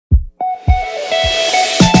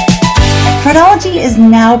Fraudology is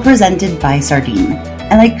now presented by Sardine,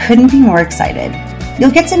 and I couldn't be more excited. You'll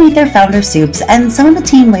get to meet their founder, Soups, and some of the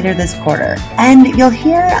team later this quarter, and you'll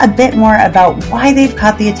hear a bit more about why they've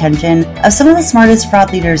caught the attention of some of the smartest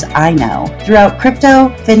fraud leaders I know throughout crypto,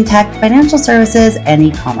 fintech, financial services, and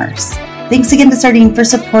e-commerce. Thanks again to Sardine for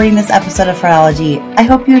supporting this episode of Fraudology. I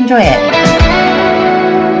hope you enjoy it.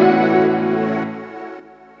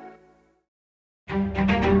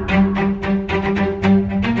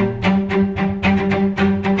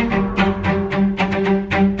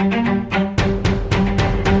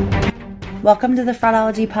 Welcome to the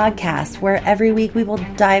Fraudology Podcast, where every week we will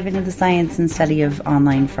dive into the science and study of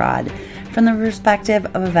online fraud from the perspective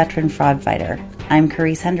of a veteran fraud fighter. I'm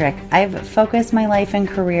Carice Hendrick. I've focused my life and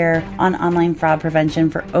career on online fraud prevention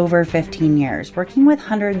for over 15 years, working with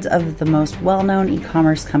hundreds of the most well-known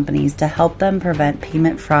e-commerce companies to help them prevent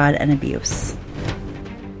payment fraud and abuse.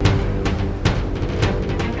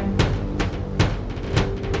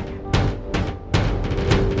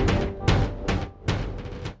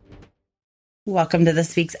 Welcome to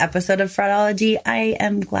this week's episode of Fraudology. I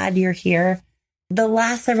am glad you're here. The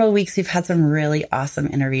last several weeks, we've had some really awesome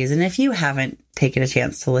interviews. And if you haven't taken a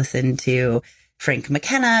chance to listen to Frank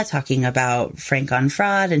McKenna talking about Frank on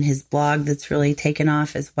Fraud and his blog that's really taken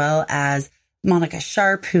off, as well as Monica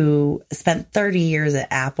Sharp, who spent 30 years at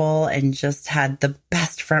Apple and just had the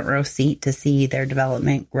best front row seat to see their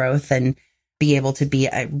development growth and be able to be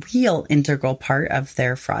a real integral part of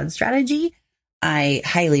their fraud strategy, I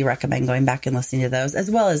highly recommend going back and listening to those, as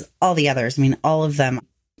well as all the others. I mean, all of them,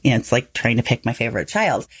 it's like trying to pick my favorite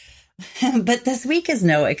child. But this week is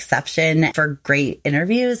no exception for great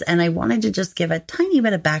interviews, and I wanted to just give a tiny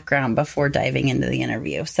bit of background before diving into the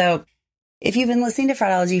interview. So if you've been listening to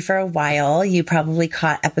Fraudology for a while, you probably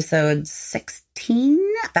caught episode 16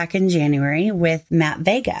 back in January with Matt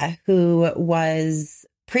Vega, who was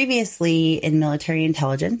previously in military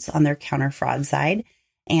intelligence on their counter fraud side.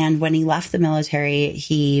 And when he left the military,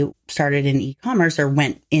 he started in e-commerce, or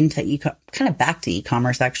went into kind of back to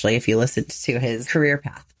e-commerce, actually, if you listened to his career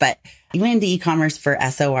path. But he went into e-commerce for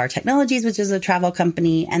SOR Technologies, which is a travel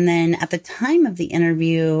company. And then at the time of the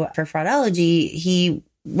interview for Fraudology, he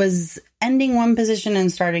was ending one position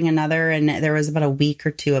and starting another. And there was about a week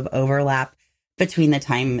or two of overlap between the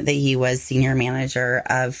time that he was senior manager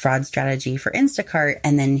of fraud strategy for Instacart,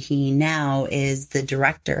 and then he now is the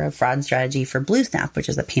director of fraud strategy for BlueSnap, which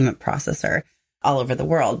is a payment processor all over the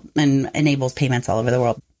world and enables payments all over the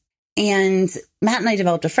world. And Matt and I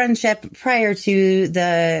developed a friendship prior to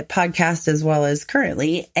the podcast as well as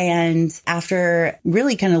currently. And after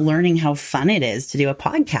really kind of learning how fun it is to do a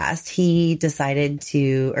podcast, he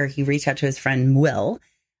reached out to his friend Will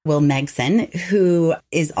Megson, who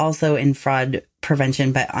is also in fraud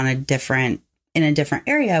prevention, but in a different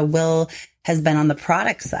area. Will has been on the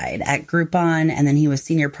product side at Groupon, and then he was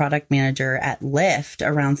senior product manager at Lyft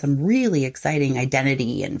around some really exciting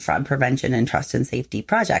identity and fraud prevention and trust and safety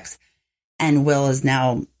projects. And Will has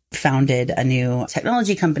now founded a new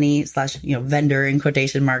technology company / vendor in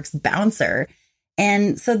quotation marks, Bouncer.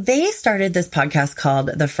 And so they started this podcast called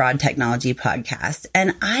the Fraud Technology Podcast.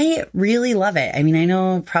 And I really love it. I mean, I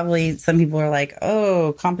know probably some people are like,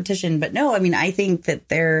 oh, competition. But no, I mean, I think that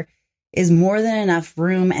there is more than enough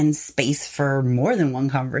room and space for more than one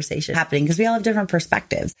conversation happening because we all have different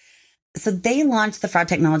perspectives. So they launched the Fraud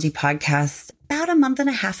Technology Podcast about a month and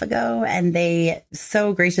a half ago, and they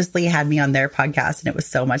so graciously had me on their podcast, and it was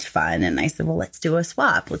so much fun. And I said, well, let's do a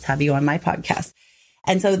swap. Let's have you on my podcast.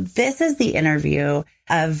 And so this is the interview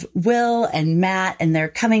of Will and Matt, and they're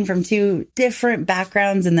coming from two different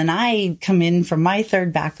backgrounds. And then I come in from my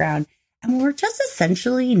third background, and we're just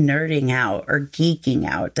essentially nerding out or geeking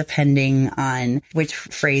out, depending on which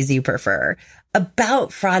phrase you prefer,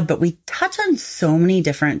 about fraud. But we touch on so many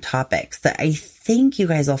different topics that I think you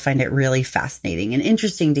guys will find it really fascinating and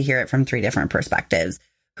interesting to hear it from three different perspectives,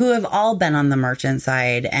 who have all been on the merchant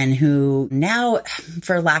side and who now,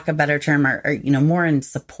 for lack of a better term, are more in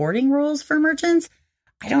supporting roles for merchants.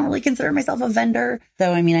 I don't really consider myself a vendor,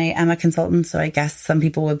 though. I mean, I am a consultant, so I guess some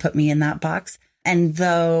people would put me in that box. And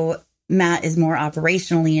though Matt is more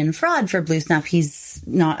operationally in fraud for BlueSnap, he's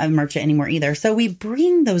not a merchant anymore either. So we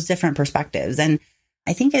bring those different perspectives. And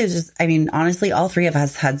I think it was just, honestly, all three of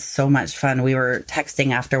us had so much fun. We were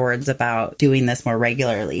texting afterwards about doing this more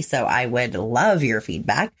regularly. So I would love your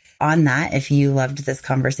feedback on that if you loved this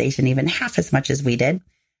conversation even half as much as we did.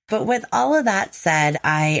 But with all of that said,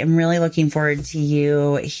 I am really looking forward to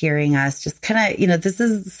you hearing us just kind of, this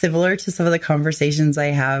is similar to some of the conversations I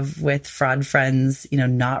have with fraud friends,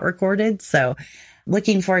 not recorded. So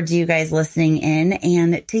looking forward to you guys listening in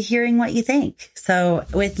and to hearing what you think. So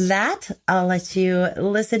with that, I'll let you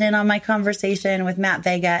listen in on my conversation with Matt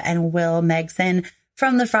Vega and Will Megson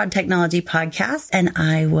from the Fraud Technology Podcast, and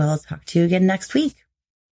I will talk to you again next week.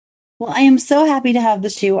 Well, I am so happy to have the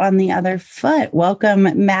shoe on the other foot.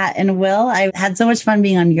 Welcome, Matt and Will. I've had so much fun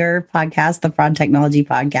being on your podcast, the Fraud Technology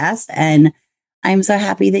Podcast, and I'm so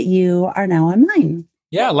happy that you are now on mine.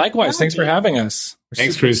 Yeah, likewise. Thanks for having us.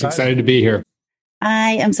 Thanks, Chris. Excited to be here.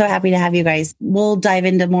 I am so happy to have you guys. We'll dive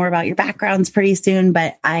into more about your backgrounds pretty soon,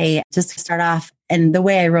 but I just to start off, and the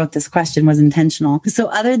way I wrote this question was intentional. So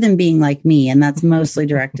other than being like me, and that's mostly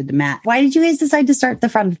directed to Matt, why did you guys decide to start the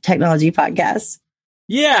Fraud Technology Podcast?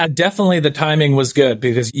 Yeah, definitely the timing was good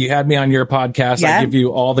because you had me on your podcast. Yeah. I give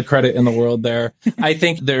you all the credit in the world there. I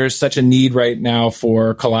think there's such a need right now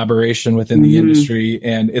for collaboration within the industry.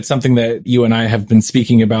 And it's something that you and I have been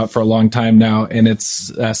speaking about for a long time now. And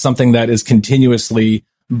it's something that is continuously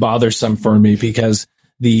bothersome for me because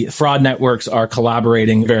the fraud networks are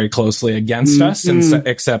collaborating very closely against us, and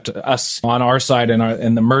except us on our side,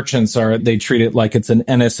 and the merchants they treat it like it's an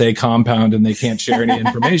NSA compound and they can't share any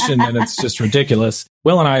information, and it's just ridiculous.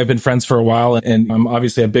 Will and I have been friends for a while, and I'm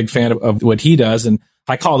obviously a big fan of what he does. And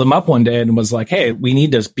I called him up one day and was like, "Hey, we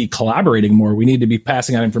need to be collaborating more. We need to be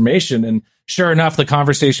passing out information." And sure enough, the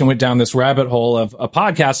conversation went down this rabbit hole of a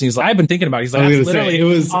podcast. And he's like, "I've been thinking about it." He's like, "That's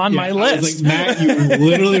literally on my list." I was like, Matt, you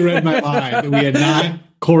literally read my mind. We had not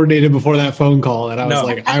coordinated before that phone call. And I was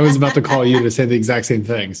like, I was about to call you to say the exact same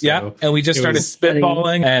thing. So yeah. And we just started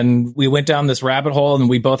spitballing and we went down this rabbit hole, and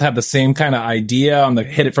we both had the same kind of idea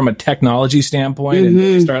hit it from a technology standpoint, and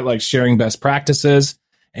we start like sharing best practices.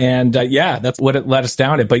 And yeah, that's what it led us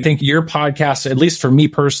down to. But I think your podcast, at least for me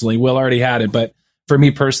personally, Will already had it, but for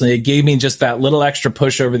me personally, it gave me just that little extra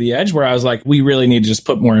push over the edge where I was like, we really need to just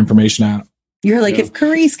put more information out. You're like, if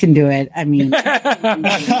Carice can do it, I mean. Well,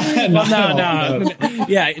 no.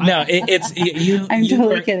 Yeah, no, it's you. I'm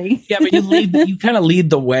totally kidding. Yeah, but you kind of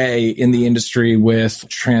lead the way in the industry with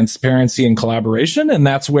transparency and collaboration. And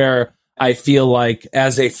that's where I feel like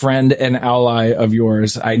as a friend and ally of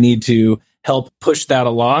yours, I need to help push that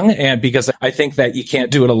along. And because I think that you can't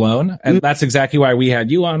do it alone. And that's exactly why we had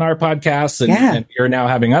you on our podcast, and you're now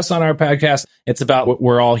having us on our podcast. It's about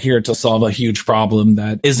we're all here to solve a huge problem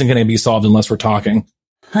that isn't going to be solved unless we're talking.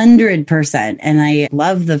 100%. And I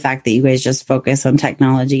love the fact that you guys just focus on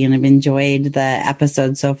technology, and I've enjoyed the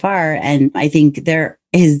episode so far. And I think there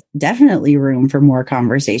is definitely room for more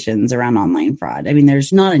conversations around online fraud. I mean,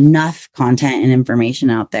 there's not enough content and information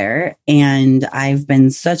out there. And I've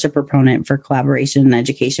been such a proponent for collaboration and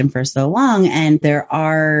education for so long. And there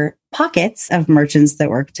are pockets of merchants that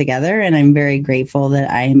work together. And I'm very grateful that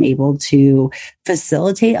I am able to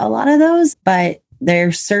facilitate a lot of those. But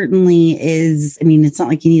there certainly is, I mean, it's not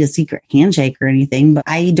like you need a secret handshake or anything, but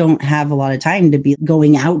I don't have a lot of time to be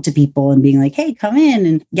going out to people and being like, hey, come in.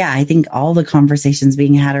 And yeah, I think all the conversations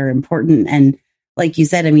being had are important. And like you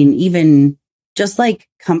said, I mean, even just like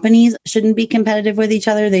companies shouldn't be competitive with each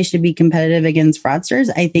other, they should be competitive against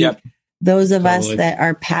fraudsters. I think those of us that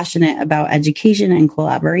are passionate about education and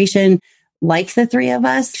collaboration, like the three of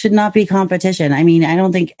us, should not be competition. I mean, I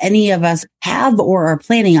don't think any of us have or are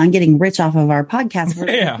planning on getting rich off of our podcast. We're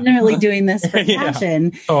generally doing this for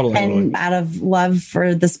passion and out of love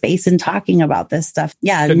for the space and talking about this stuff.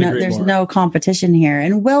 Yeah, there's no competition here.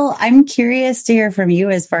 And Will, I'm curious to hear from you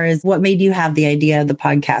as far as what made you have the idea of the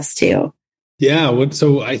podcast too. Yeah,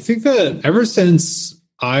 so I think that ever since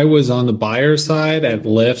I was on the buyer side at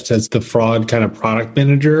Lyft as the fraud kind of product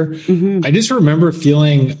manager, I just remember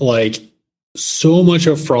feeling like so much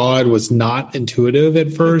of fraud was not intuitive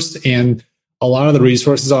at first. And a lot of the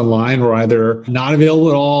resources online were either not available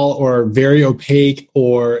at all or very opaque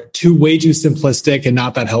or way too simplistic and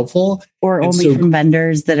not that helpful. Or only from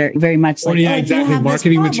vendors that are very much like, exactly.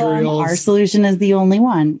 Marketing materials. Our solution is the only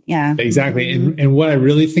one. Yeah, exactly. And what I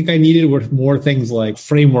really think I needed were more things like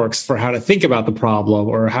frameworks for how to think about the problem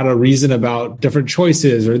or how to reason about different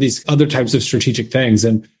choices or these other types of strategic things.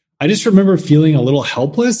 And I just remember feeling a little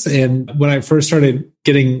helpless. And when I first started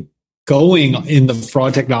getting going in the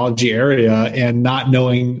fraud technology area and not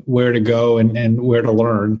knowing where to go and where to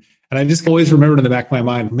learn. And I just always remembered in the back of my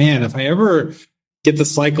mind, man, if I ever get the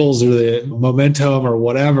cycles or the momentum or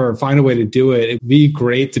whatever, find a way to do it, it'd be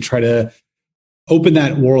great to try to open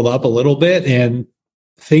that world up a little bit and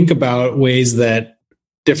think about ways that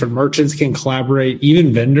different merchants can collaborate,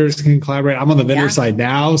 even vendors can collaborate. I'm on the vendor side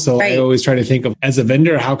now. So I always try to think of, as a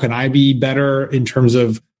vendor, how can I be better in terms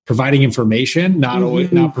of providing information, not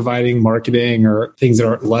always not providing marketing or things that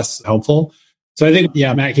are less helpful. So I think,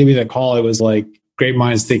 Matt gave me that call. It was like, great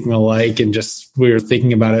minds thinking alike, and just we were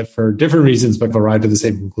thinking about it for different reasons, but arrived at the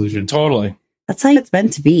same conclusion. Totally. That's how it's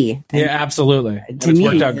meant to be. Yeah, absolutely. It's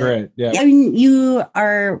worked out great. Yeah. I mean, you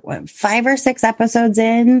are 5 or 6 episodes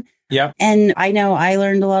in. Yep. And I know I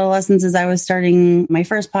learned a lot of lessons as I was starting my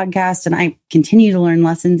first podcast, and I continue to learn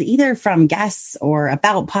lessons either from guests or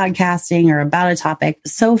about podcasting or about a topic.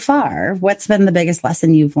 So far, what's been the biggest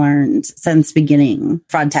lesson you've learned since beginning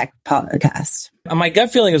Fraud Tech podcast? My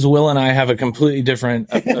gut feeling is Will and I have a completely different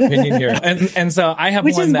opinion here. And so I have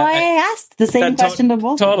Which one is that why I asked the same question to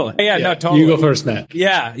both. Totally. Yeah, no, totally. You go first, Matt.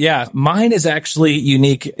 Yeah. Mine is actually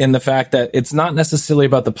unique in the fact that it's not necessarily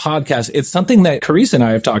about the podcast. It's something that Carissa and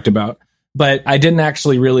I have talked about, but I didn't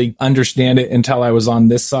actually really understand it until I was on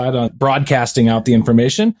this side on broadcasting out the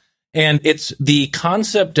information. And it's the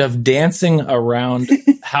concept of dancing around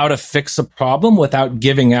how to fix a problem without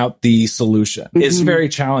giving out the solution. It's very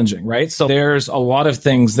challenging, right? So there's a lot of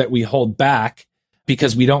things that we hold back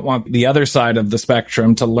because we don't want the other side of the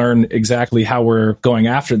spectrum to learn exactly how we're going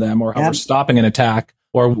after them or how we're stopping an attack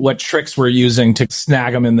or what tricks we're using to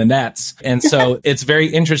snag them in the nets. And so it's very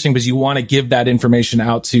interesting because you want to give that information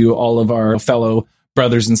out to all of our fellow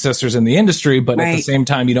brothers and sisters in the industry, but at the same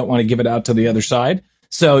time, you don't want to give it out to the other side.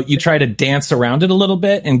 So you try to dance around it a little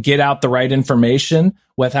bit and get out the right information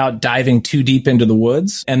without diving too deep into the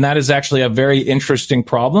woods. And that is actually a very interesting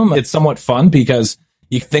problem. It's somewhat fun because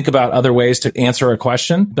you think about other ways to answer a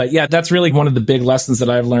question. But yeah, that's really one of the big lessons that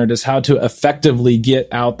I've learned is how to effectively get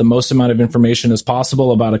out the most amount of information as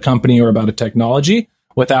possible about a company or about a technology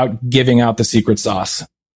without giving out the secret sauce.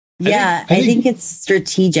 Yeah, I think it's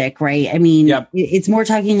strategic, right? I mean, it's more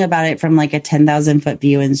talking about it from like a 10,000 foot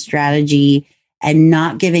view and strategy and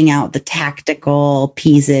not giving out the tactical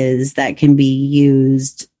pieces that can be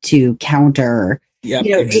used to counter. Yeah,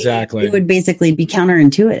 exactly. It would basically be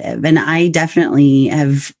counterintuitive. And I definitely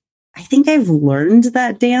I think I've learned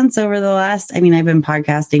that dance over the last, I've been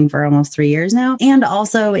podcasting for almost 3 years now. And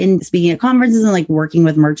also in speaking at conferences and like working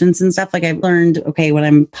with merchants and stuff, like I've learned, okay, when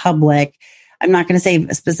I'm public, I'm not going to say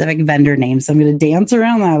a specific vendor name, so I'm going to dance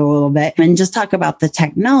around that a little bit and just talk about the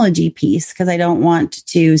technology piece because I don't want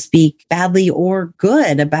to speak badly or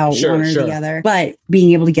good about one or the other, but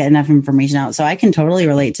being able to get enough information out. So I can totally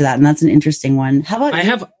relate to that. And that's an interesting one. How about I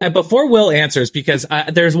have, before Will answers, because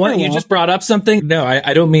there's one, you just brought up something. No,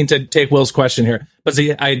 I don't mean to take Will's question here, but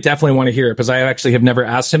I definitely want to hear it because I actually have never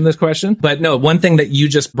asked him this question. But no, one thing that you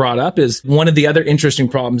just brought up is one of the other interesting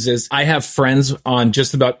problems is I have friends on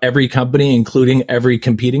just about every company, including every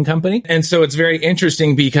competing company. And so it's very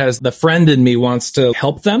interesting because the friend in me wants to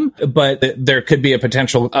help them, but there could be a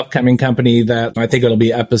potential upcoming company that I think it'll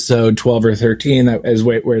be episode 12 or 13 that is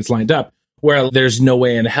where it's lined up, where there's no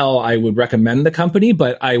way in hell I would recommend the company,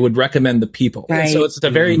 but I would recommend the people. Right. And so it's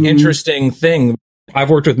a very interesting thing. I've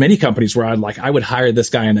worked with many companies where I would hire this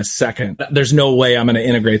guy in a second. There's no way I'm going to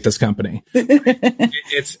integrate this company.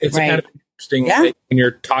 It's kind of interesting when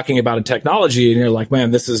you're talking about a technology and you're like,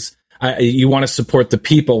 man, this is, you want to support the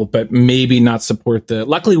people, but maybe not support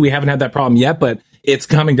luckily we haven't had that problem yet, but it's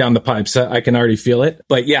coming down the pipes. I can already feel it.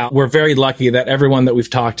 But yeah, we're very lucky that everyone that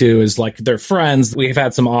we've talked to is like their friends. We've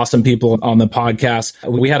had some awesome people on the podcast.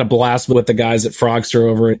 We had a blast with the guys at Frogster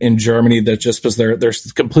over in Germany that just was their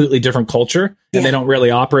completely different culture. And they don't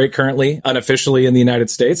really operate currently unofficially in the United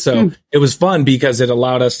States. So it was fun because it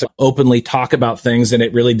allowed us to openly talk about things and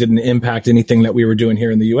it really didn't impact anything that we were doing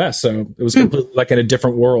here in the US. So it was completely like in a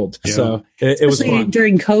different world. Yeah. So it was fun.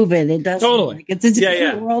 During COVID, it does. Totally. Like it's a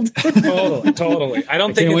different world. Totally. I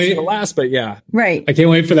don't think it's going to last, but yeah. Right. I can't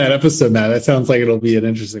wait for that episode now. That sounds like it'll be an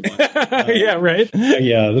interesting one. Yeah, right?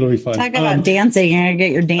 Yeah, that'll be fun. Talk about dancing. You're going to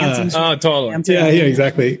get your dancing. Oh, totally. Yeah,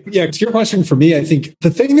 exactly. Yeah, to your question for me, I think the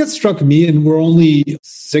thing that struck me, and we're only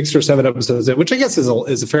 6 or 7 episodes in, which I guess is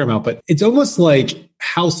a fair amount, but it's almost like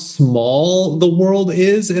how small the world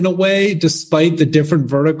is in a way, despite the different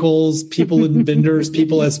verticals, people and vendors,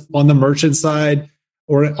 people as on the merchant side,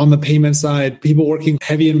 or on the payment side, people working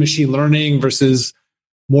heavy in machine learning versus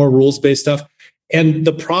more rules-based stuff. And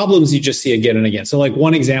the problems you just see again and again. So like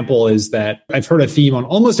one example is that I've heard a theme on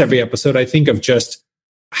almost every episode, I think, of just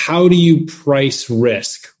how do you price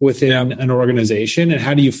risk within an organization? And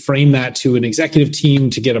how do you frame that to an executive team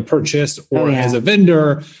to get a purchase or as a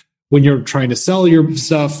vendor when you're trying to sell your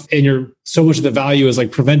stuff and so much of the value is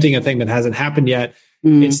like preventing a thing that hasn't happened yet.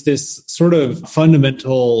 It's this sort of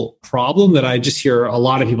fundamental problem that I just hear a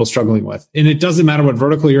lot of people struggling with. And it doesn't matter what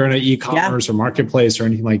vertical you're in, e-commerce or marketplace or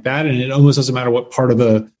anything like that. And it almost doesn't matter what part of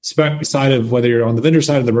the side of whether you're on the vendor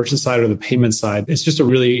side or the merchant side or the payment side. It's just a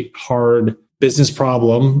really hard business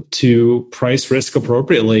problem to price risk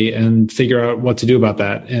appropriately and figure out what to do about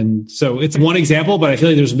that. And so it's one example, but I feel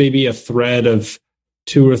like there's maybe a thread of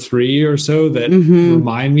two or three or so that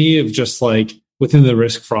remind me of just like within the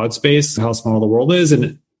risk fraud space, how small the world is.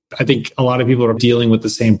 And I think a lot of people are dealing with the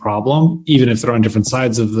same problem, even if they're on different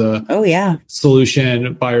sides of the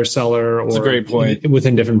solution, buyer, seller, or that's a great point.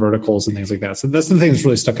 Within different verticals and things like that. So that's the thing that's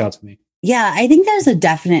really stuck out to me. Yeah, I think there's a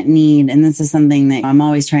definite need. And this is something that I'm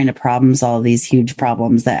always trying to problem solve, these huge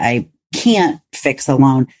problems that I can't fix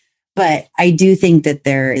alone. But I do think that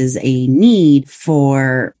there is a need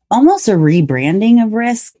for almost a rebranding of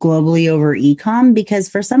risk globally over e-com, because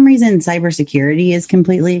for some reason, cybersecurity is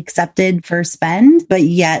completely accepted for spend, but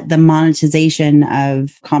yet the monetization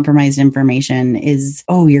of compromised information is,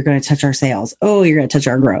 oh, you're going to touch our sales. Oh, you're going to touch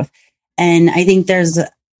our growth. And I think there's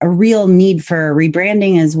a real need for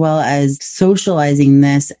rebranding as well as socializing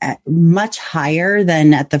this at much higher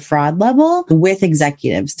than at the fraud level with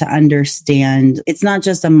executives to understand it's not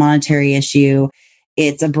just a monetary issue.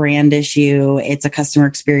 It's a brand issue. It's a customer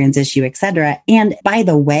experience issue, et cetera. And by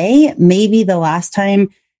the way, maybe the last time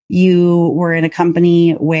you were in a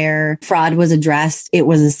company where fraud was addressed, it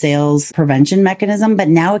was a sales prevention mechanism, but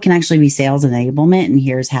now it can actually be sales enablement. And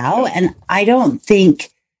here's how. And I don't think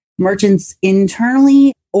merchants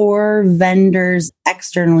internally or vendors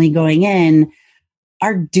externally going in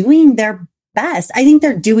are doing their best. I think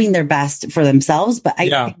they're doing their best for themselves, but I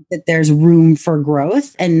think that there's room for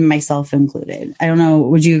growth, and myself included. I don't know.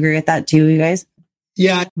 Would you agree with that too, you guys?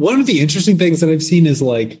 Yeah. One of the interesting things that I've seen is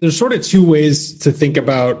like, there's sort of two ways to think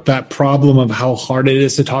about that problem of how hard it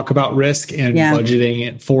is to talk about risk and budgeting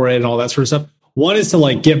it for it and all that sort of stuff. One is to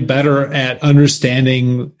like get better at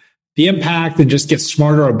understanding the impact and just get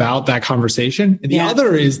smarter about that conversation. And the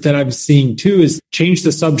other is that I'm seeing too is change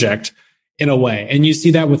the subject in a way. And you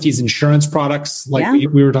see that with these insurance products. Like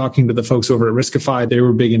we were talking to the folks over at Riskify, they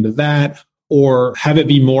were big into that. Or have it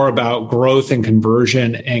be more about growth and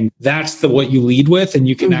conversion. And that's what you lead with. And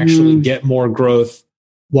you can actually get more growth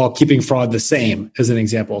while keeping fraud the same, as an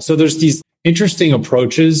example. So there's these interesting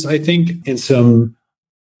approaches, I think, in some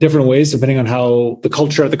different ways, depending on how the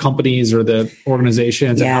culture of the companies or the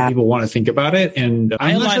organizations and how people want to think about it. And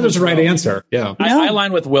I'm not sure there's a right answer. Yeah. I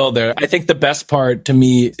align with Will there. I think the best part to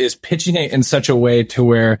me is pitching it in such a way to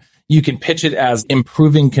where you can pitch it as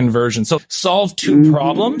improving conversion. So solve two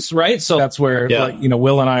problems, right? So that's where, like, you know,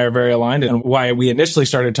 Will and I are very aligned. And why we initially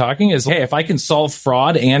started talking is, hey, if I can solve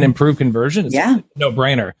fraud and improve conversion, it's a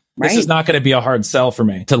no-brainer. This is not going to be a hard sell for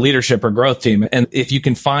me to leadership or growth team. And if you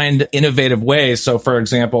can find innovative ways. So for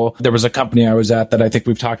example, there was a company I was at that I think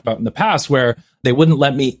we've talked about in the past where they wouldn't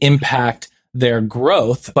let me impact their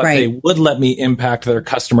growth, but they would let me impact their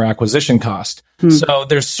customer acquisition cost. So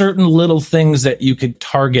there's certain little things that you could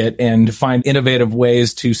target and find innovative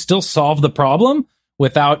ways to still solve the problem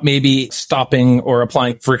without maybe stopping or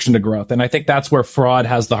applying friction to growth. And I think that's where fraud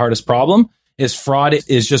has the hardest problem. Is fraud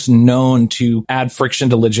is just known to add friction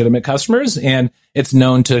to legitimate customers, and it's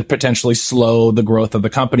known to potentially slow the growth of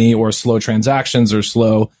the company or slow transactions or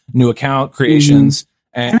slow new account creations.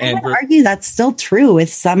 And I would argue that's still true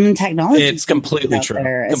with some technology. It's completely true.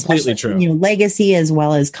 Completely true. You know, legacy as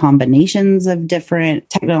well as combinations of different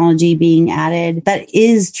technology being added. That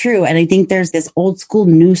is true. And I think there's this old school,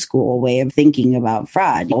 new school way of thinking about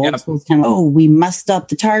fraud. Old school is kind of, we must stop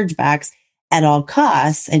the chargebacks at all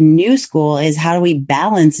costs. And new school is how do we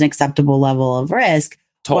balance an acceptable level of risk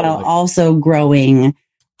while also growing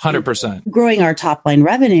 100%. Growing our top line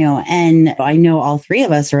revenue. And I know all three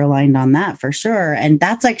of us are aligned on that for sure. And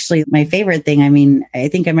that's actually my favorite thing. I mean, I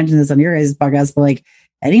think I mentioned this on your guys' podcast, but like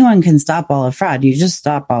anyone can stop all of fraud. You just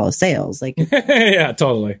stop all of sales. Like, yeah,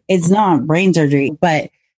 totally. It's not brain surgery, but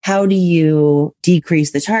how do you decrease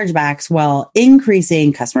the chargebacks while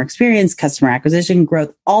increasing customer experience, customer acquisition,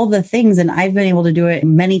 growth, all the things? And I've been able to do it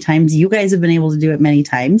many times. You guys have been able to do it many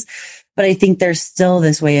times. But I think there's still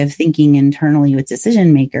this way of thinking internally with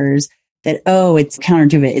decision makers that, it's counter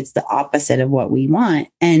to it. It's the opposite of what we want.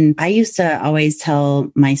 And I used to always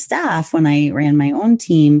tell my staff when I ran my own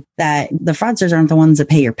team that the fraudsters aren't the ones that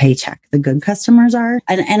pay your paycheck. The good customers are.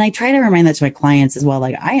 And I try to remind that to my clients as well.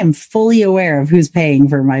 Like, I am fully aware of who's paying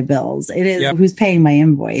for my bills. It is who's paying my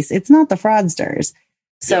invoice. It's not the fraudsters.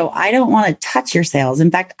 So I don't want to touch your sales.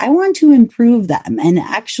 In fact, I want to improve them. And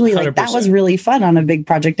actually, like 100%. That was really fun on a big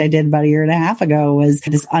project I did about a year and a half ago, was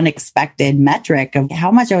this unexpected metric of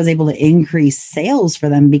how much I was able to increase sales for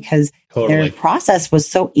them because their process was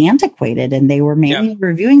so antiquated and they were mainly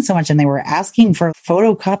reviewing so much and they were asking for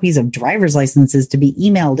photocopies of driver's licenses to be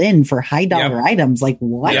emailed in for high dollar items. Like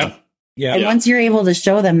what? And once you're able to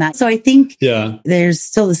show them that. So I think there's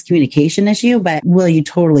still this communication issue, but Will, you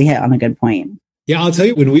totally hit on a good point. Yeah, I'll tell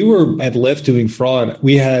you, when we were at Lyft doing fraud,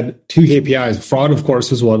 we had two KPIs. Fraud, of course,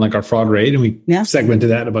 was one, like our fraud rate, and we segmented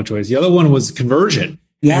that in a bunch of ways. The other one was conversion.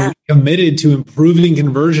 Yeah. And we committed to improving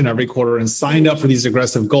conversion every quarter and signed up for these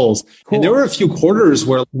aggressive goals. Cool. And there were a few quarters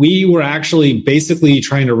where we were actually basically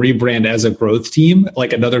trying to rebrand as a growth team,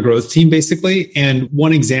 like another growth team, basically. And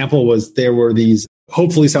one example was there were these,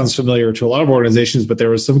 hopefully sounds familiar to a lot of organizations, but there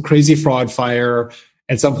was some crazy fraud fire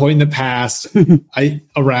at some point in the past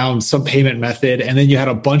around some payment method. And then you had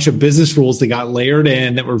a bunch of business rules that got layered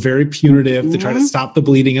in that were very punitive to try to stop the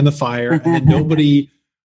bleeding and the fire. And then nobody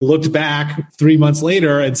looked back 3 months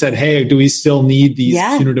later and said, hey, do we still need these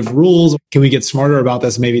punitive rules? Can we get smarter about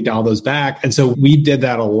this? Maybe dial those back. And so we did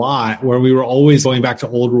that a lot, where we were always going back to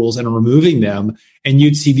old rules and removing them. And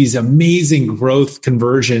you'd see these amazing growth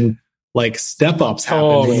conversion like step ups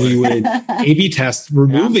happen when we would A/B test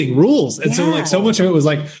removing rules. And so much of it was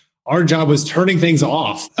like our job was turning things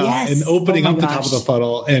off and opening up the top of the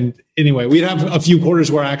funnel. And anyway, we'd have a few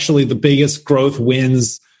quarters where actually the biggest growth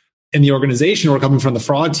wins in the organization were coming from the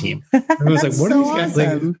fraud team. And I was like, what are these guys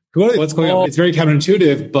like? What's going on? It's very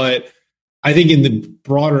counterintuitive, but I think in the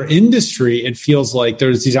broader industry, it feels like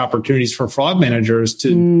there's these opportunities for fraud managers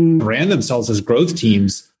to brand themselves as growth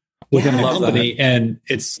teams within the company. And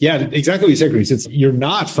it's, exactly what you said, Grace. It's, you're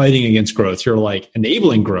not fighting against growth. You're like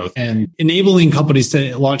enabling growth and enabling companies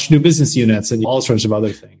to launch new business units and all sorts of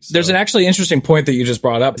other things. There's an actually interesting point that you just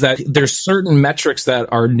brought up, that there's certain metrics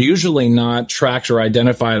that are usually not tracked or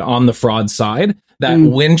identified on the fraud side that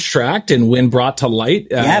when tracked and when brought to light,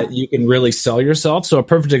 you can really sell yourself. So a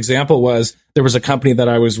perfect example was, there was a company that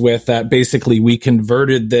I was with that basically we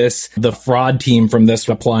converted the fraud team from this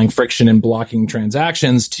applying friction and blocking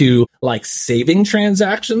transactions to like saving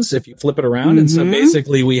transactions, if you flip it around. And so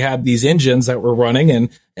basically we had these engines that were running and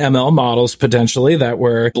ML models potentially that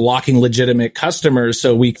were blocking legitimate customers.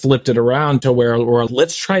 So we flipped it around to where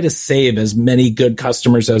let's try to save as many good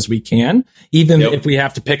customers as we can, even if we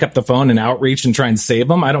have to pick up the phone and outreach and try and save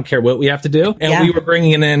them. I don't care what we have to do. And we were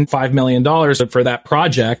bringing in $5 million for that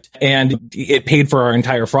project, and it paid for our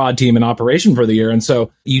entire fraud team and operation for the year. And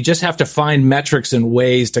so you just have to find metrics and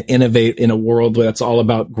ways to innovate in a world that's all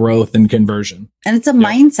about growth and conversion. And it's a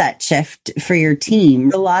mindset shift for your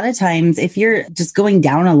team. A lot of times, if you're just going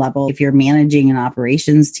down a level, if you're managing an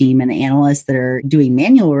operations team and analysts that are doing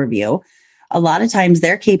manual review, a lot of times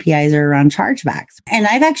their KPIs are around chargebacks. And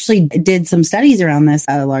I've actually did some studies around this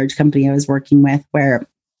at a large company I was working with, where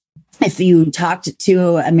if you talked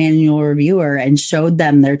to a manual reviewer and showed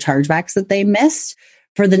them their chargebacks that they missed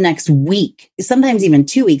for the next week, sometimes even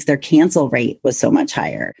 2 weeks, their cancel rate was so much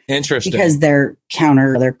higher. Interesting. Because they're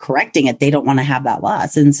correcting it. They don't want to have that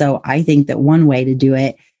loss. And so I think that one way to do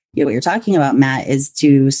it, what you're talking about, Matt, is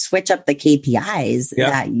to switch up the KPIs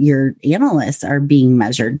that your analysts are being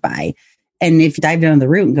measured by. And if you dive down the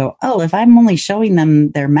root and go, if I'm only showing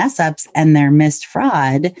them their mess ups and their missed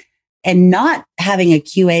fraud, and not having a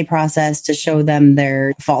QA process to show them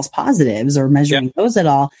their false positives or measuring those at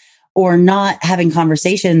all, or not having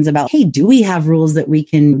conversations about, hey, do we have rules that we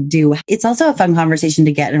can do? It's also a fun conversation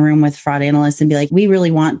to get in a room with fraud analysts and be like, we really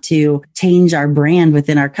want to change our brand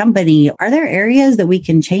within our company. Are there areas that we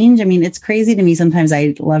can change? I mean, it's crazy to me. Sometimes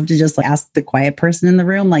I love to just ask the quiet person in the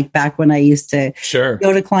room, like back when I used to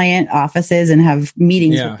go to client offices and have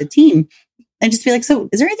meetings with the team. And just be like, so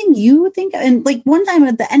is there anything you think? And like one time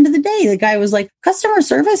at the end of the day, the guy was like, customer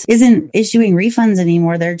service isn't issuing refunds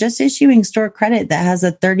anymore. They're just issuing store credit that has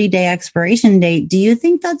a 30-day expiration date. Do you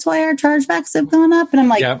think that's why our chargebacks have gone up? And I'm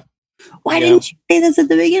like, why didn't you say this at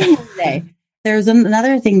the beginning of the day? There's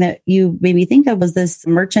another thing that you made me think of was this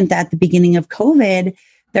merchant at the beginning of COVID.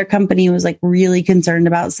 Their company was like really concerned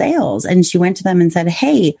about sales. And she went to them and said,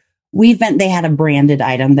 hey, they had a branded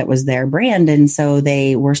item that was their brand. And so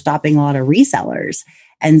they were stopping a lot of resellers.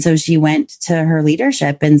 And so she went to her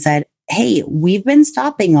leadership and said, hey, we've been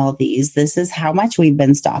stopping all these. This is how much we've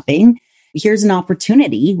been stopping. Here's an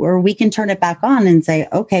opportunity where we can turn it back on and say,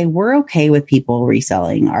 okay, we're okay with people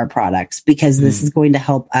reselling our products because this is going to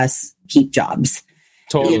help us keep jobs.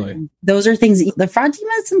 Totally. Those are things the fraud team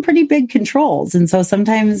has some pretty big controls. And so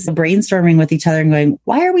sometimes brainstorming with each other and going,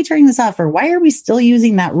 why are we turning this off? Or why are we still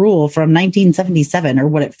using that rule from 1977 or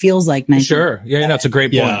what it feels like? Sure. Yeah, that's a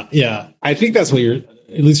great point. Yeah. I think that's what you're,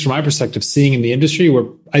 at least from my perspective, seeing in the industry, where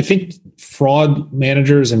I think fraud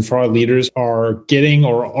managers and fraud leaders are getting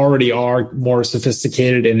or already are more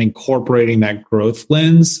sophisticated in incorporating that growth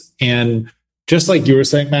lens. And just like you were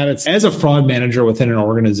saying, Matt, it's as a fraud manager within an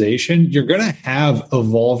organization, you're going to have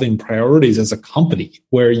evolving priorities as a company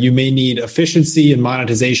where you may need efficiency and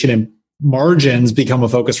monetization and margins become a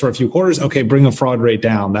focus for a few quarters. Okay, bring the fraud rate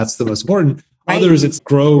down. That's the most important. Others, it's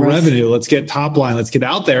grow revenue. Let's get top line. Let's get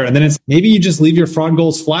out there. And then it's maybe you just leave your fraud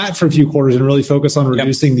goals flat for a few quarters and really focus on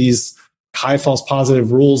reducing these high false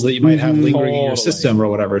positive rules that you might have lingering in your system or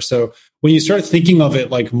whatever. So when you start thinking of it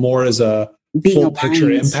like more as a being full picture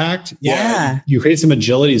impact, you create some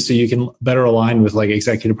agility so you can better align with like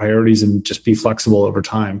executive priorities and just be flexible over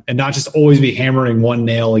time and not just always be hammering one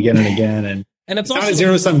nail again and again. And it's also not a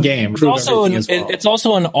zero-sum game. It's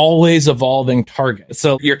also an always evolving target.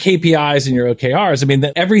 So your KPIs and your OKRs, I mean,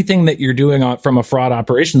 everything that you're doing from a fraud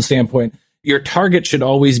operations standpoint, your target should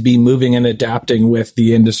always be moving and adapting with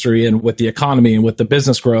the industry and with the economy and with the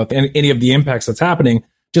business growth and any of the impacts that's happening,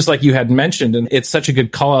 just like you had mentioned. And it's such a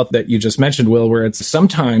good call out that you just mentioned, Will, where it's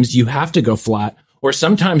sometimes you have to go flat, or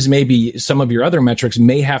sometimes maybe some of your other metrics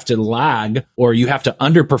may have to lag, or you have to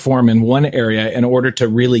underperform in one area in order to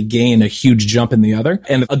really gain a huge jump in the other.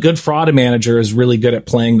 And a good fraud manager is really good at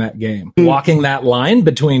playing that game, walking that line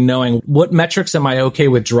between knowing what metrics am I okay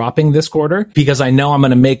with dropping this quarter, because I know I'm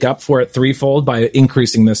going to make up for it threefold by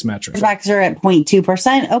increasing this metric. Backs are at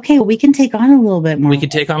 0.2%. Okay, well, we can take on a little bit more. We can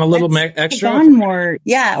take on a little extra. Take on more.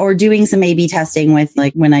 Yeah. Or doing some A/B testing with,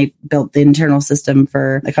 like, when I built the internal system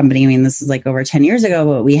for the company. I mean, this is like over 10 years ago,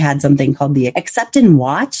 but we had something called the Accept and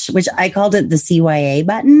Watch, which I called it the CYA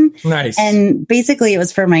button. Nice. And basically it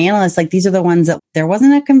was for my analysts. Like, these are the ones that there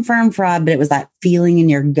wasn't a confirmed fraud, but it was that feeling in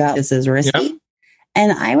your gut. This is risky. Yep.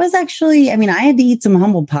 And I was actually, I had to eat some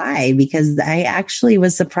humble pie because I actually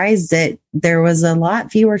was surprised that there was a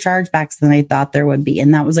lot fewer chargebacks than I thought there would be.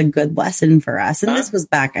 And that was a good lesson for us. And this was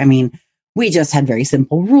back, we just had very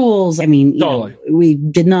simple rules. Totally. We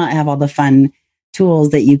did not have all the fun tools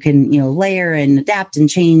that you can, layer and adapt and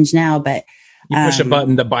change now, but you push a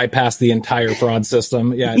button to bypass the entire fraud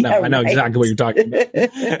system. Yeah, no, I know exactly what you're talking about.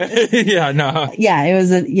 Yeah, no. Yeah, it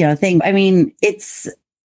was a, thing.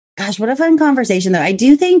 Gosh, what a fun conversation though. I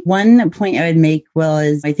do think one point I would make, Will,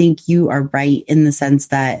 is I think you are right in the sense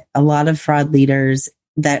that a lot of fraud leaders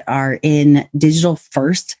that are in digital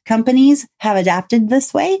first companies have adapted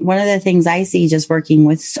this way. One of the things I see just working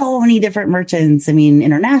with so many different merchants,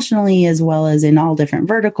 internationally, as well as in all different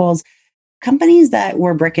verticals, companies that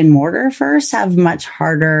were brick and mortar first have much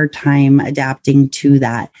harder time adapting to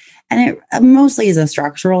that. And it mostly is a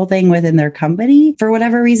structural thing within their company. For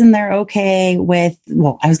whatever reason, they're okay with,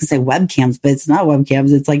 I was going to say webcams, but it's not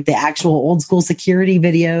webcams. It's like the actual old school security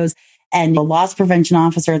videos and a loss prevention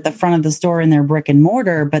officer at the front of the store in their brick and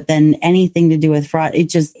mortar. But then anything to do with fraud,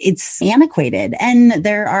 it's antiquated. And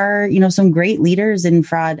there are, some great leaders in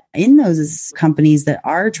fraud in those companies that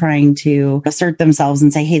are trying to assert themselves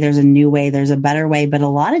and say, hey, there's a new way, there's a better way. But a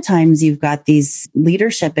lot of times you've got these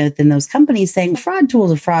leadership within those companies saying fraud tool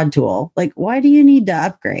is a fraud tool. Like, why do you need to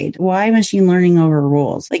upgrade? Why machine learning over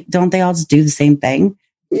rules? Like, don't they all just do the same thing?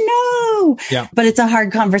 No. Yeah. But it's a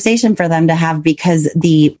hard conversation for them to have because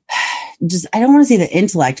I don't want to say the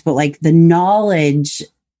intellect, but like the knowledge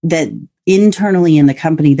that internally in the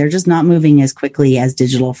company, they're just not moving as quickly as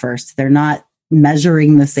digital first. They're not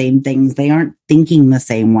measuring the same things. They aren't thinking the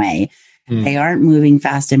same way. They aren't moving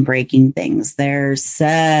fast and breaking things. They're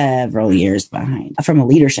several years behind from a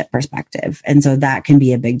leadership perspective. And so that can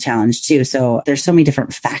be a big challenge too. So there's so many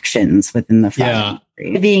different factions within the fraud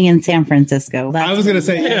industry. Being in San Francisco. I was going to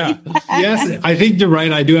say, yes, I think you're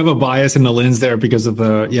right. I do have a bias in the lens there because of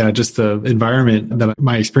just the environment that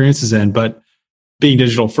my experience is in, but being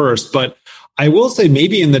digital first. But I will say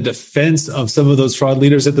maybe in the defense of some of those fraud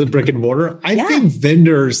leaders at the brick and mortar, I think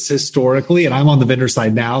vendors historically, and I'm on the vendor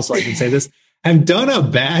side now, so I can say this, have done a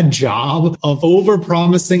bad job of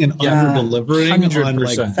over-promising and under-delivering on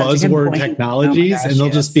like buzzword technologies. And they'll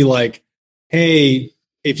just be like, hey,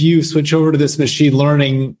 if you switch over to this machine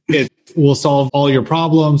learning, it will solve all your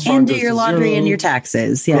problems. And do your laundry and your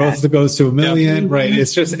taxes. Yeah. Growth that goes to 1 million, right?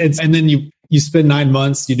 And then you spend 9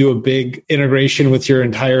 months, you do a big integration with your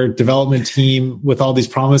entire development team with all these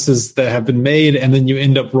promises that have been made. And then you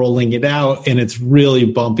end up rolling it out and it's really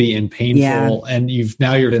bumpy and painful. Yeah. And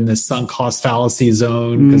you're in this sunk cost fallacy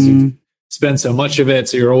zone because you've spent so much of it.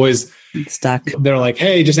 So you're always stuck. They're like,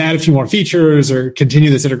 hey, just add a few more features or continue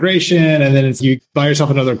this integration. And then you buy yourself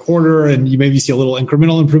another quarter and you maybe see a little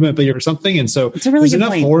incremental improvement, but you're something. And so there's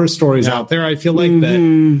enough horror stories out there. I feel like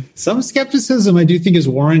that some skepticism I do think is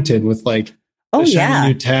warranted with like, the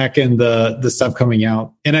shiny new tech and the stuff coming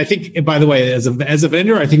out. And I think, by the way, as a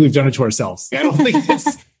vendor, I think we've done it to ourselves. I don't think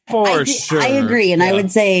it's for sure. I agree. And I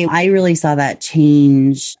would say I really saw that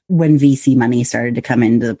change when VC money started to come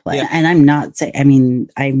into play. Yeah. And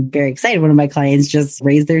I'm very excited. One of my clients just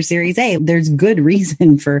raised their Series A. There's good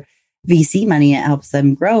reason for VC money. It helps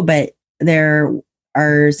them grow, but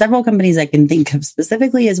are several companies I can think of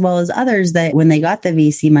specifically, as well as others, that when they got the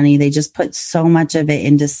VC money, they just put so much of it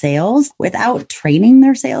into sales without training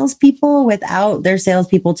their salespeople, without their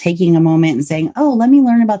salespeople taking a moment and saying, oh, let me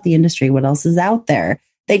learn about the industry. What else is out there?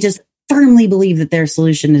 They just firmly believe that their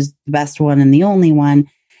solution is the best one and the only one.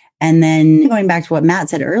 And then going back to what Matt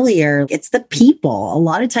said earlier, it's the people. A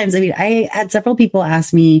lot of times, I had several people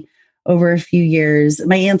ask me over a few years.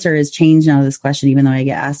 My answer has changed now to this question, even though I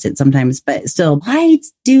get asked it sometimes, but still, why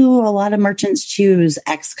do a lot of merchants choose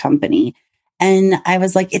X company? And I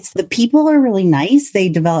was like, it's the people are really nice. They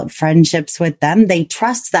develop friendships with them. They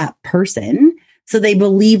trust that person. So they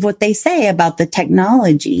believe what they say about the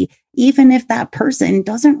technology, even if that person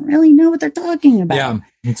doesn't really know what they're talking about. Yeah,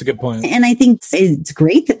 that's a good point. And I think it's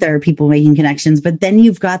great that there are people making connections, but then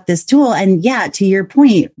you've got this tool. And yeah, to your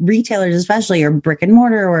point, retailers, especially, or brick and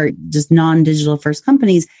mortar or just non-digital first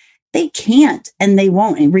companies, they can't and they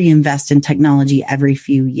won't reinvest in technology every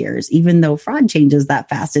few years, even though fraud changes that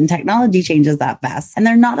fast and technology changes that fast. And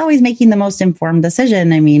they're not always making the most informed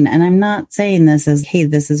decision. I mean, and I'm not saying this as, hey,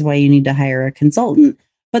 this is why you need to hire a consultant.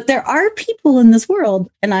 But there are people in this world,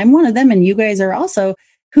 and I'm one of them, and you guys are also,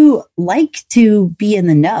 who like to be in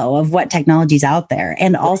the know of what technology's out there.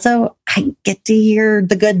 And also, I get to hear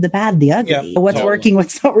the good, the bad, the ugly, what's working,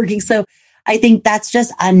 what's not working. So I think that's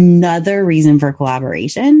just another reason for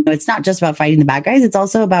collaboration. It's not just about fighting the bad guys. It's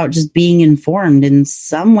also about just being informed. In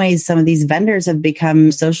some ways, some of these vendors have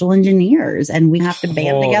become social engineers, and we have to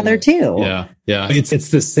band together too. Yeah. It's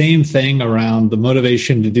the same thing around the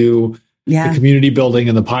motivation to do the community building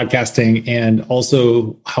and the podcasting, and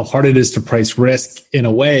also how hard it is to price risk in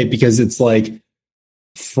a way, because it's like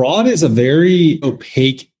fraud is a very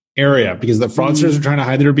opaque area because the fraudsters are trying to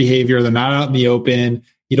hide their behavior. They're not out in the open.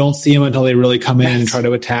 You don't see them until they really come in and try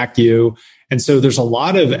to attack you. And so there's a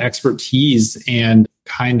lot of expertise and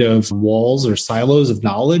kind of walls or silos of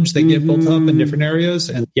knowledge that get built up in different areas.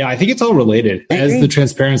 And yeah, I think it's all related. As the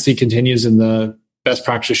transparency continues in the best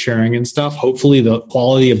practice sharing and stuff, hopefully the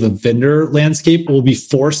quality of the vendor landscape will be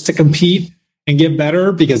forced to compete and get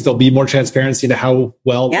better because there'll be more transparency to how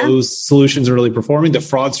well those solutions are really performing. The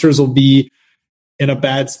fraudsters will be in a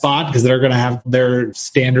bad spot because they're going to have their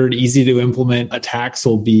standard, easy to implement attacks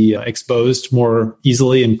will be exposed more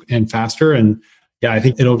easily and faster. And yeah, I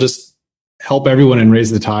think it'll just help everyone and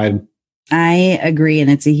raise the tide. I agree.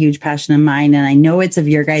 And it's a huge passion of mine. And I know it's of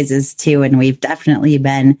your guys's too. And we've definitely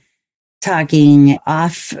been talking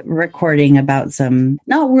off recording about some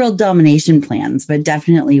not world domination plans, but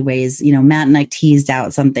definitely ways, Matt and I teased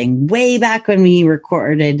out something way back when we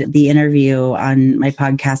recorded the interview on my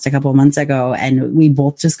podcast a couple of months ago. And we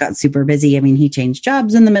both just got super busy. I mean, he changed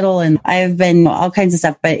jobs in the middle and I've been all kinds of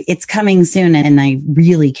stuff, but it's coming soon. And I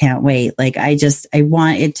really can't wait. Like, I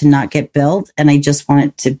want it to not get built and I just want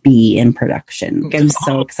it to be in production. I'm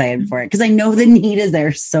so excited for it because I know the need is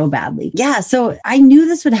there so badly. Yeah. So I knew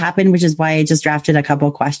this would happen, which is why I just drafted a couple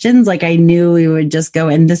of questions. Like, I knew we would just go,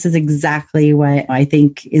 and this is exactly what I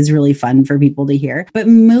think is really fun for people to hear. But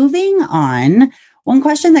moving on, one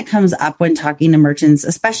question that comes up when talking to merchants,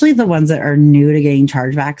 especially the ones that are new to getting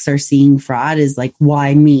chargebacks or seeing fraud, is like,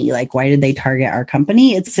 why me? Like, why did they target our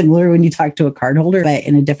company? It's similar when you talk to a cardholder, but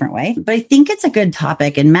in a different way. But I think it's a good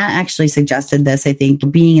topic. And Matt actually suggested this. I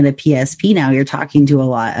think being at a PSP now, you're talking to a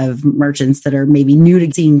lot of merchants that are maybe new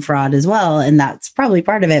to seeing fraud as well. And that's probably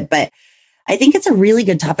part of it. But I think it's a really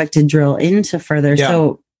good topic to drill into further. Yeah.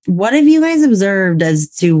 So what have you guys observed as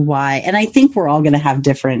to why? And I think we're all going to have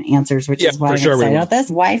different answers, which is why I'm excited about this.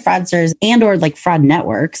 Why fraudsters and or like fraud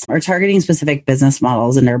networks are targeting specific business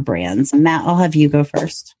models and their brands. Matt, I'll have you go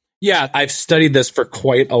first. Yeah, I've studied this for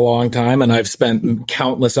quite a long time, and I've spent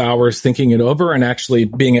countless hours thinking it over and actually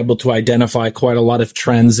being able to identify quite a lot of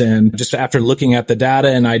trends. And just after looking at the data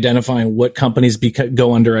and identifying what companies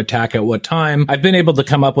go under attack at what time, I've been able to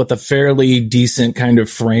come up with a fairly decent kind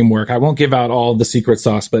of framework. I won't give out all the secret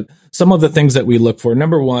sauce, but some of the things that we look for.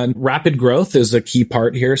 Number one, rapid growth is a key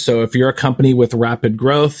part here. So if you're a company with rapid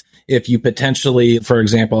growth, if you potentially, for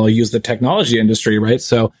example, I'll use the technology industry, right?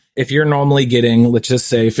 So if you're normally getting, let's just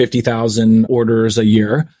say 50,000 orders a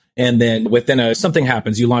year, and then within something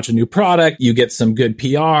happens, you launch a new product, you get some good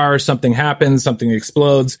PR, something happens, something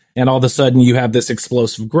explodes, and all of a sudden you have this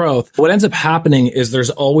explosive growth. What ends up happening is there's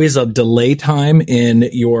always a delay time in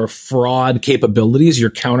your fraud capabilities,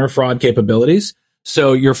 your counter fraud capabilities.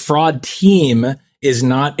 So your fraud team is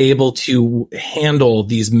not able to handle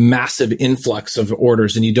these massive influx of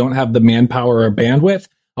orders, and you don't have the manpower or bandwidth.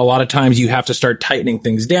 A lot of times you have to start tightening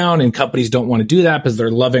things down, and companies don't want to do that because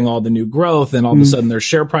they're loving all the new growth, and all of a sudden their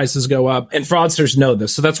share prices go up, and fraudsters know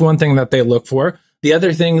this. So that's one thing that they look for. The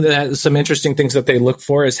other thing that some interesting things that they look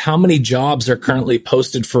for is how many jobs are currently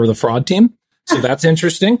posted for the fraud team. So that's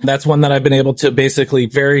interesting. That's one that I've been able to basically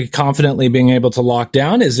very confidently being able to lock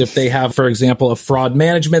down is if they have, for example, a fraud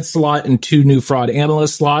management slot and 2 new fraud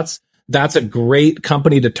analyst slots. That's a great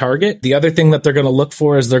company to target. The other thing that they're going to look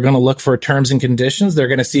for is they're going to look for terms and conditions. They're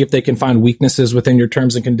going to see if they can find weaknesses within your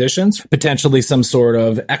terms and conditions, potentially some sort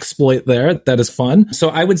of exploit there. That is fun. So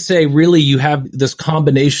I would say really you have this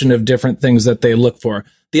combination of different things that they look for.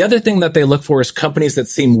 The other thing that they look for is companies that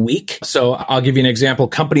seem weak. So I'll give you an example.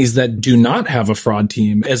 Companies that do not have a fraud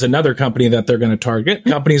team is another company that they're going to target.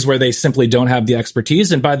 Companies where they simply don't have the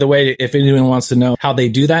expertise. And by the way, if anyone wants to know how they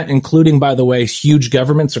do that, including, by the way, huge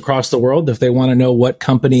governments across the world, if they want to know what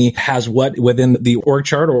company has what within the org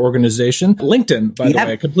chart or organization, LinkedIn, by the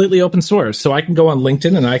way, completely open source. So I can go on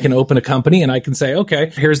LinkedIn and I can open a company and I can say,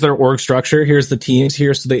 okay, here's their org structure. Here's the teams.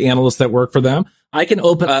 Here's the analysts that work for them. I can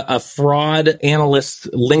open a fraud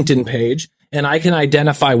analyst LinkedIn page and I can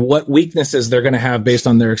identify what weaknesses they're going to have based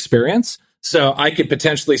on their experience. So I could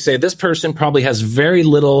potentially say this person probably has very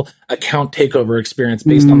little account takeover experience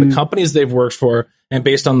based on the companies they've worked for and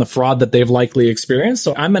based on the fraud that they've likely experienced.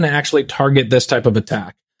 So I'm going to actually target this type of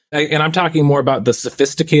attack. And I'm talking more about the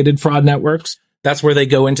sophisticated fraud networks. That's where they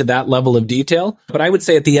go into that level of detail. But I would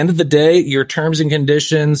say at the end of the day, your terms and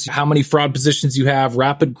conditions, how many fraud positions you have,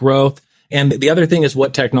 rapid growth. And the other thing is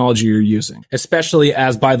what technology you're using, especially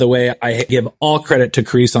as, by the way, I give all credit to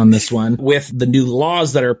Crease on this one with the new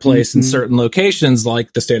laws that are placed in certain locations,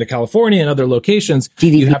 like the state of California and other locations.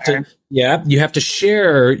 GDPR. You have to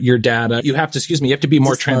share your data. You have to be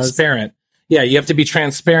more transparent. Yeah, you have to be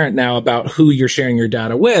transparent now about who you're sharing your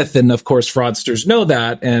data with. And of course, fraudsters know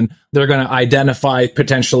that, and they're going to identify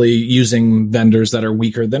potentially using vendors that are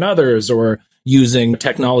weaker than others or using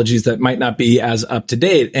technologies that might not be as up to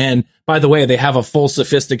date. And by the way, they have a full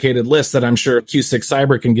sophisticated list that I'm sure Q6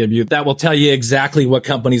 Cyber can give you that will tell you exactly what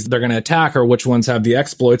companies they're going to attack or which ones have the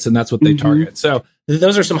exploits. And that's what they target. So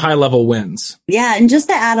those are some high level wins. Yeah. And just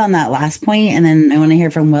to add on that last point, and then I want to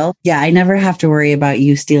hear from Will. Yeah, I never have to worry about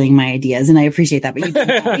you stealing my ideas. And I appreciate that. But you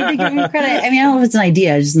did give me credit. I mean, I don't know if it's an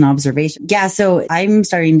idea, it's just an observation. Yeah. So I'm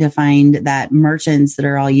starting to find that merchants that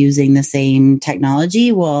are all using the same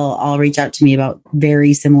technology will all reach out to me about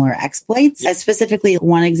very similar exploits. Specifically,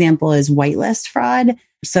 one example is whitelist fraud.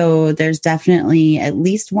 So there's definitely at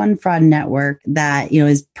least one fraud network that,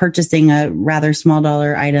 is purchasing a rather small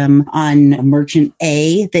dollar item on merchant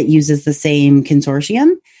A that uses the same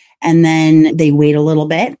consortium. And then they wait a little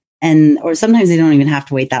bit or sometimes they don't even have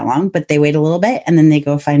to wait that long, but they wait a little bit and then they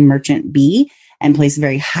go find merchant B and place a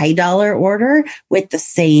very high dollar order with the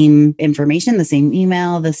same information, the same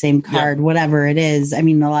email, the same card, whatever it is. I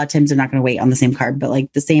mean, a lot of times they're not going to wait on the same card, but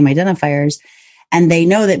like the same identifiers. And they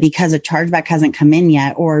know that because a chargeback hasn't come in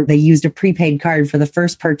yet, or they used a prepaid card for the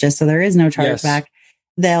first purchase, so there is no chargeback,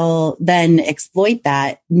 they'll then exploit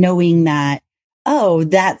that, knowing that,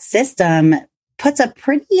 that system puts a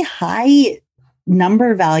pretty high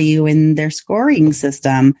number value in their scoring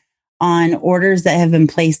system on orders that have been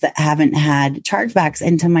placed that haven't had chargebacks.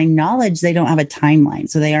 And to my knowledge, they don't have a timeline.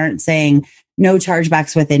 So they aren't saying no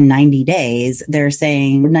chargebacks within 90 days. They're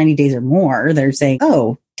saying 90 days or more. They're saying,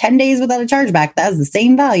 10 days without a chargeback, that has the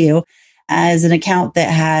same value as an account that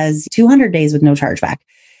has 200 days with no chargeback.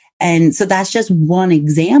 And so that's just one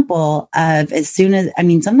example of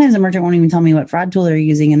sometimes a merchant won't even tell me what fraud tool they're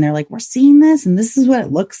using. And they're like, we're seeing this and this is what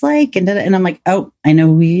it looks like. And I'm like, I know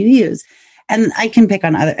who you use. And I can pick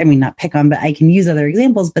on but I can use other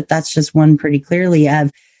examples, but that's just one pretty clearly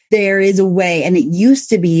of there is a way. And it used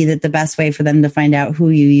to be that the best way for them to find out who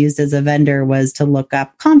you used as a vendor was to look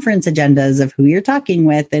up conference agendas of who you're talking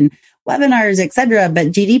with and webinars, et cetera. But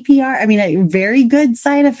GDPR, a very good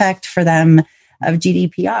side effect for them of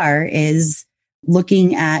GDPR is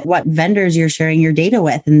looking at what vendors you're sharing your data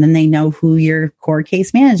with. And then they know who your core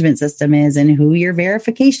case management system is and who your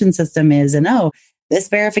verification system is. And, this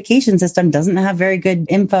verification system doesn't have very good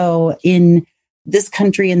info in this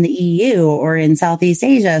country in the EU or in Southeast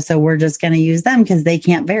Asia. So we're just going to use them because they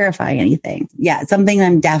can't verify anything. Yeah. It's something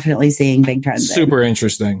I'm definitely seeing big trends in. Super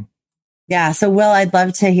interesting. Yeah. So Will, I'd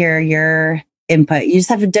love to hear your input. You just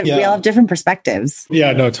have we all have different perspectives.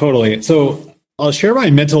 Yeah, no, totally. So I'll share my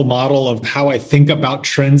mental model of how I think about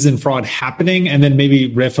trends in fraud happening and then maybe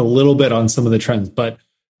riff a little bit on some of the trends. But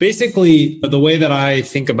basically, the way that I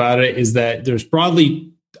think about it is that there's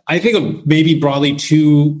broadly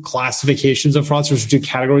two classifications of fraudsters or two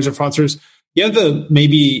categories of fraudsters. You have the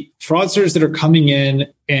maybe fraudsters that are coming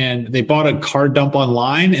in and they bought a card dump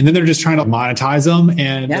online and then they're just trying to monetize them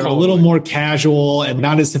and they're a little more casual and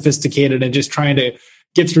not as sophisticated and just trying to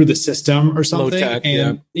get through the system or something. Low tech,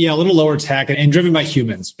 and a little lower tech and driven by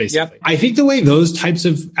humans, basically. Yep. I think the way those types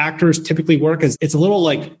of actors typically work is it's a little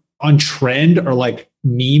like on trend or like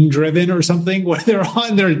meme driven or something, where they're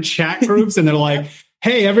on their chat groups and they're like,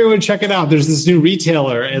 hey, everyone check it out. There's this new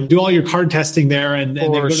retailer and do all your card testing there. And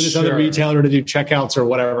then go to this other retailer to do checkouts or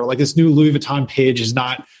whatever. Like this new Louis Vuitton page is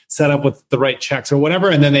not set up with the right checks or whatever.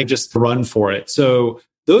 And then they just run for it. So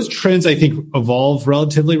those trends, I think, evolve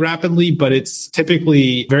relatively rapidly, but it's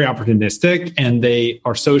typically very opportunistic and they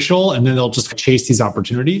are social, and then they'll just chase these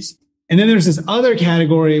opportunities. And then there's this other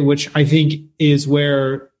category, which I think is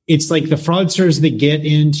where it's like the fraudsters that get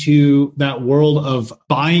into that world of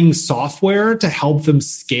buying software to help them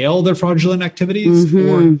scale their fraudulent activities,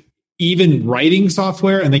 or even writing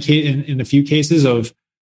software in a few cases of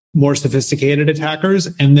more sophisticated attackers.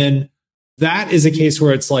 And then that is a case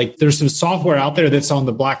where it's like there's some software out there that's on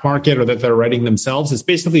the black market or that they're writing themselves. It's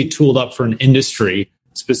basically tooled up for an industry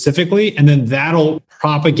specifically. And then that'll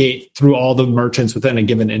propagate through all the merchants within a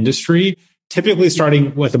given industry, typically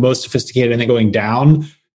starting with the most sophisticated and then going down,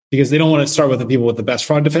 because they don't want to start with the people with the best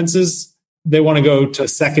fraud defenses. They want to go to a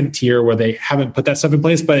second tier where they haven't put that stuff in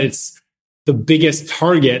place, but it's the biggest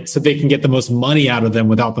target so they can get the most money out of them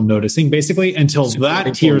without them noticing, basically, until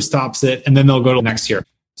that tier stops it. And then they'll go to the next tier.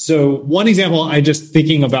 So one example I just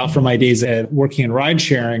thinking about from my days at working in ride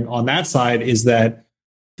sharing on that side is that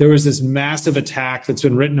there was this massive attack that's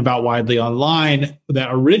been written about widely online that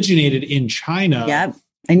originated in China. Yep.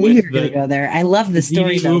 I knew you were going to go there. I love the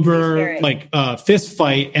story. Uber, fist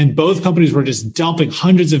fight, and both companies were just dumping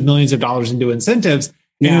hundreds of millions of dollars into incentives.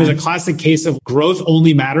 And it was a classic case of growth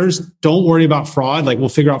only matters. Don't worry about fraud. Like, we'll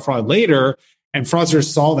figure out fraud later. And fraudsters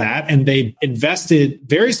saw that, and they invested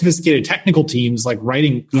very sophisticated technical teams, like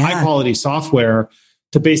writing high quality software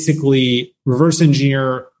to basically reverse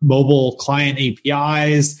engineer mobile client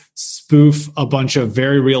APIs, spoof a bunch of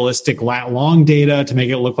very realistic lat-long data to make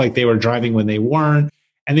it look like they were driving when they weren't.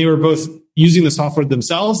 And they were both using the software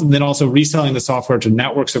themselves and then also reselling the software to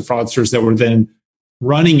networks of fraudsters that were then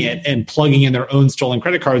running it and plugging in their own stolen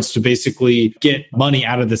credit cards to basically get money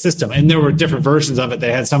out of the system. And there were different versions of it.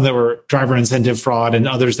 They had some that were driver incentive fraud and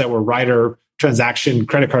others that were rider transaction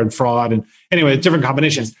credit card fraud. And anyway, different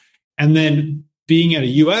combinations. And then being a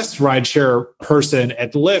US rideshare person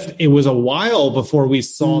at Lyft, it was a while before we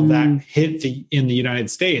saw that hit in the United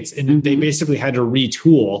States. And they basically had to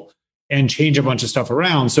retool and change a bunch of stuff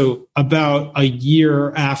around. So about a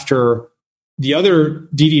year after the other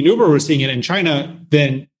Didi and Uber were seeing it in China,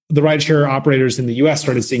 then the rideshare operators in the US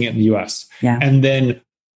started seeing it in the US. Yeah. And then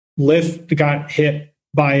Lyft got hit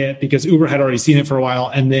by it because Uber had already seen it for a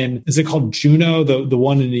while. And then, is it called Juno? The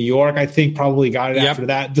one in New York, I think, probably got it after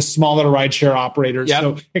that. The smaller rideshare operators.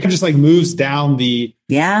 So it kind of just like moves down the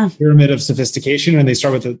pyramid of sophistication, and they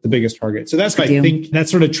start with the biggest target. So that's, I think, that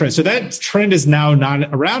sort of trend. So that trend is now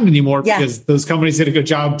not around anymore because those companies did a good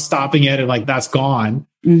job stopping it, and like that's gone.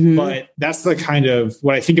 But that's the kind of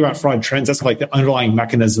what I think about fraud trends. That's like the underlying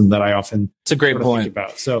mechanism that I often it's a great point think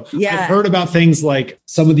about. So I've heard about things like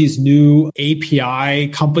some of these new API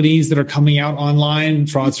companies that are coming out online.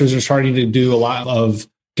 Fraudsters are starting to do a lot of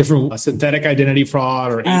different synthetic identity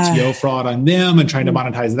fraud or ATO fraud on them and trying to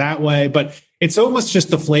monetize that way. But it's almost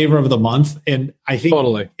just the flavor of the month. And I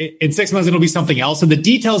think in 6 months, it'll be something else. And the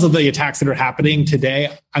details of the attacks that are happening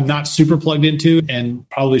today, I'm not super plugged into and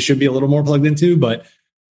probably should be a little more plugged into. But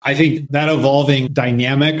I think that evolving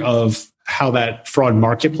dynamic of how that fraud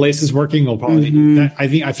marketplace is working will probably,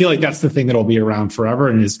 I feel like that's the thing that'll be around forever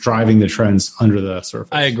and is driving the trends under the surface.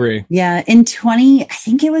 I agree. Yeah. I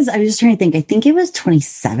was just trying to think, I think it was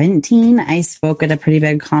 2017. I spoke at a pretty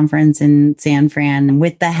big conference in San Fran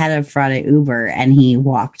with the head of fraud at Uber, and he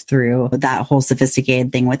walked through that whole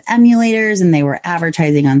sophisticated thing with emulators, and they were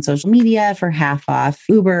advertising on social media for half off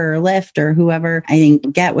Uber or Lyft or whoever. I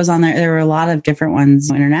think Get was on there. There were a lot of different ones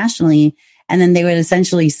internationally. And then they would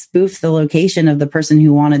essentially spoof the location of the person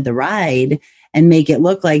who wanted the ride and make it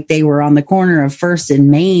look like they were on the corner of First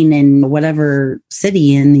and Main in whatever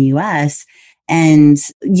city in the US, and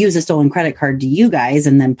use a stolen credit card to you guys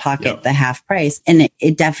and then pocket the half price. And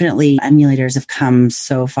it definitely, emulators have come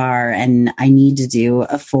so far, and I need to do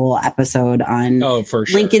a full episode on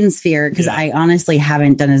Lincoln Sphere, because I honestly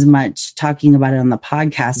haven't done as much talking about it on the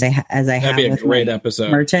podcast as I have with great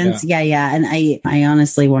episode. Merchants. Yeah. And I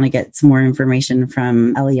honestly want to get some more information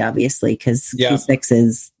from Ellie, obviously, because P6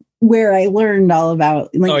 is where I learned all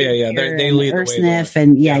about They lead the way Ersniff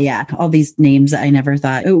and all these names that I never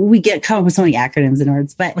thought. We come up with so many acronyms and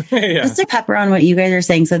words, but just to pepper on what you guys are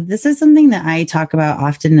saying. So this is something that I talk about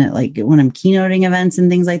often at like when I'm keynoting events and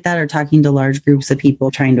things like that, or talking to large groups of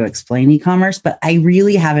people trying to explain e-commerce, but I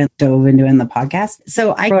really haven't dove into it in the podcast.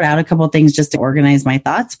 So I wrote out a couple of things just to organize my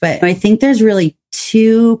thoughts, but I think there's really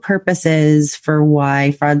two purposes for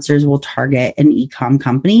why fraudsters will target an e-com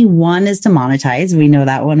company. One is to monetize. We know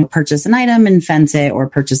that one. Purchase an item and fence it, or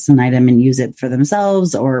purchase an item and use it for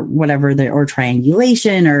themselves, or whatever, or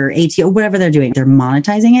triangulation or ATO, whatever they're doing. They're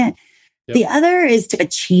monetizing it. Yep. The other is to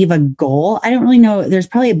achieve a goal. I don't really know. There's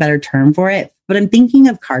probably a better term for it, but I'm thinking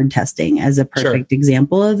of card testing as a perfect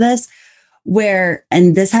example of this.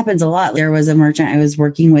 And this happens a lot. There was a merchant I was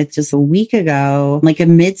working with just a week ago, like a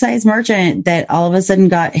mid-sized merchant that all of a sudden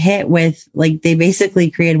got hit with, like, they basically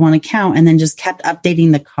created one account and then just kept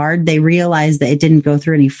updating the card. They realized that it didn't go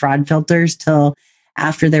through any fraud filters till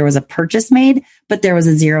after there was a purchase made, but there was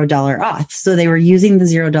a $0 auth. So they were using the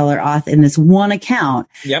 $0 auth in this one account,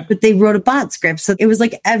 but they wrote a bot script. So it was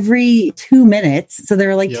like every 2 minutes. So there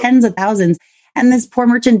were like tens of thousands. And this poor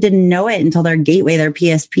merchant didn't know it until their gateway, their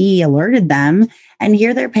PSP alerted them. And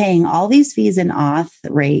here they're paying all these fees in auth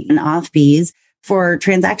rate and auth fees for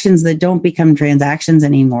transactions that don't become transactions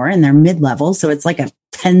anymore. And they're mid-level. So it's like a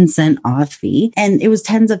 10-cent auth fee. And it was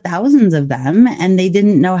tens of thousands of them. And they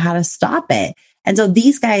didn't know how to stop it. And so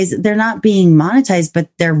these guys, they're not being monetized, but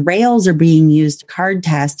their rails are being used to card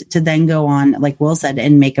test to then go on, like Will said,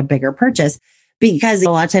 and make a bigger purchase. Because a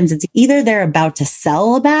lot of times it's either they're about to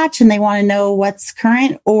sell a batch and they want to know what's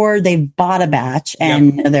current, or they've bought a batch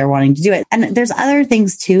and they're wanting to do it. And there's other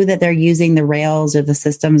things too that they're using the rails or the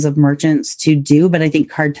systems of merchants to do. But I think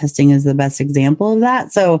card testing is the best example of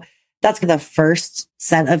that. So that's the first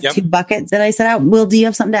set of two buckets that I set out. Will, do you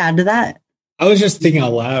have something to add to that? I was just thinking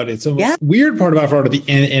out loud. It's a weird part about fraud, and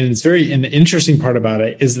it's and the interesting part about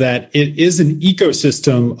it is that it is an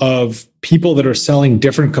ecosystem of people that are selling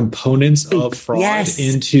different components of fraud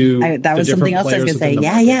into that was something else I was going to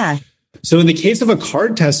say. Yeah. So in the case of a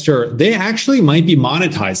card tester, they actually might be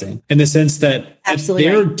monetizing in the sense that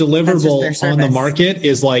their deliverable on the market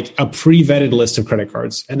is like a pre-vetted list of credit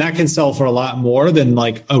cards. And that can sell for a lot more than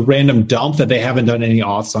like a random dump that they haven't done any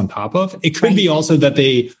auths on top of. It could be also that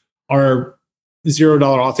they are $0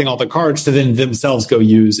 authing all the cards to then themselves go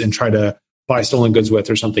use and try to buy stolen goods with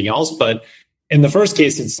or something else. But in the first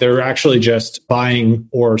case, they're actually just buying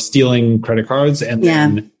or stealing credit cards and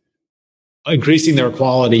then increasing their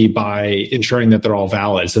quality by ensuring that they're all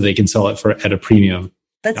valid so they can sell it at a premium.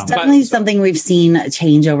 That's definitely something we've seen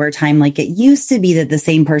change over time. Like it used to be that the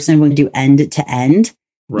same person would do end to end.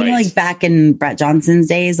 Right. You know, like back in Brett Johnson's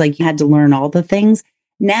days, like you had to learn all the things.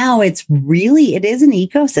 Now it is an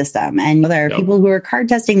ecosystem, and there are people who are card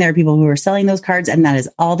testing. There are people who are selling those cards, and that is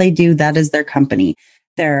all they do. That is their company.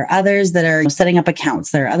 There are others that are setting up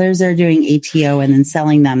accounts. There are others that are doing ATO and then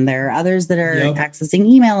selling them. There are others that are accessing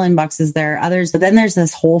email inboxes. There are others, but then there's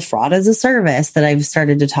this whole fraud as a service that I've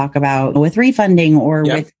started to talk about with refunding or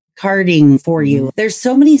with carding for you. There's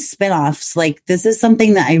so many spinoffs. Like this is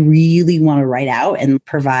something that I really want to write out and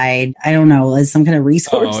provide, I don't know, as some kind of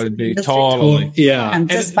resource. Oh, it'd be totally.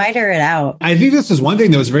 Just spider it out. I think this is one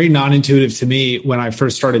thing that was very non-intuitive to me when I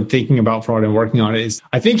first started thinking about fraud and working on it is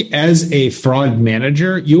I think as a fraud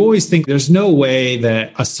manager, you always think there's no way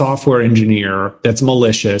that a software engineer that's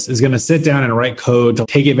malicious is going to sit down and write code to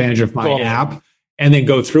take advantage of my app and then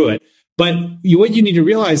go through it. But what you need to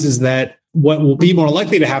realize is that what will be more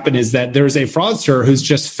likely to happen is that there's a fraudster who's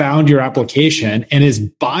just found your application and is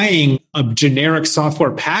buying a generic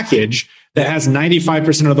software package that has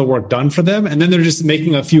 95% of the work done for them. And then they're just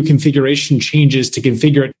making a few configuration changes to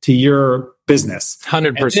configure it to your business.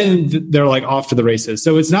 100%. And then they're like off to the races.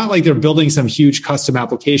 So it's not like they're building some huge custom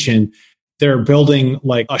application. They're building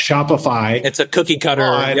like a Shopify. It's a cookie cutter.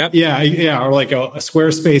 Or like a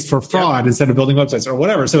Squarespace for fraud instead of building websites or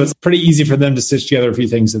whatever. So it's pretty easy for them to stitch together a few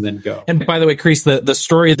things and then go. And by the way, Chris, the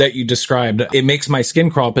story that you described, it makes my skin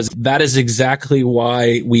crawl because that is exactly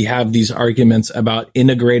why we have these arguments about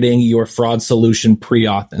integrating your fraud solution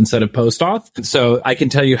pre-auth instead of post-auth. So I can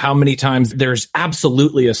tell you how many times there's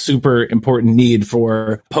absolutely a super important need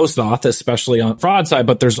for post-auth, especially on fraud side,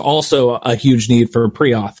 but there's also a huge need for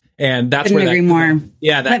pre-auth. And that's couldn't agree more.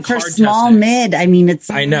 Yeah, that but for small mid, I mean,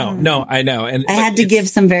 it's. I know. No, I know. And I had to give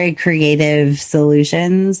some very creative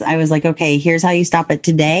solutions. I was like, okay, here's how you stop it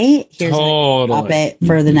today. Here's how you stop it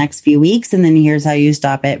for the next few weeks, and then here's how you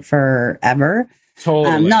stop it forever.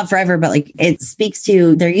 Totally. Not forever, but like it speaks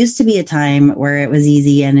to. There used to be a time where it was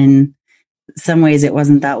easy, and in some ways it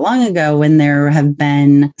wasn't that long ago when there have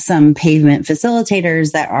been some pavement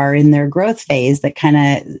facilitators that are in their growth phase that kind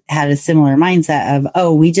of had a similar mindset of,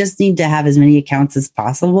 oh, we just need to have as many accounts as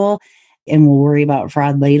possible and we'll worry about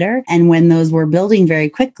fraud later. And when those were building very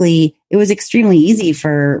quickly, it was extremely easy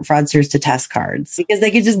for fraudsters to test cards because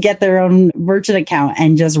they could just get their own merchant account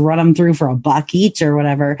and just run them through for $1 each or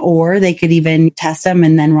whatever. Or they could even test them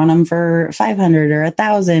and then run them for 500 or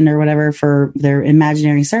 1,000 or whatever for their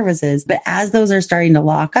imaginary services. But as those are starting to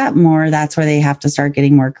lock up more, that's where they have to start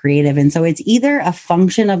getting more creative. And so it's either a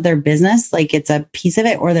function of their business, like it's a piece of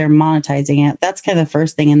it, or they're monetizing it. That's kind of the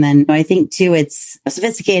first thing. And then I think too, it's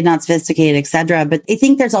sophisticated, not sophisticated, et cetera. But I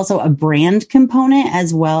think there's also a brand component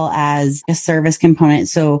as well as a service component.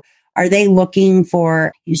 So are they looking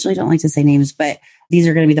for, usually don't like to say names, but these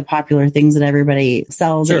are going to be the popular things that everybody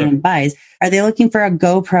sells and buys. Are they looking for a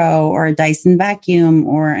GoPro or a Dyson vacuum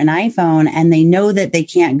or an iPhone? And they know that they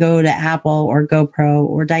can't go to Apple or GoPro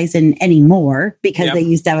or Dyson anymore because they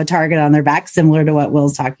used to have a target on their back, similar to what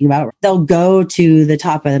Will's talking about. They'll go to the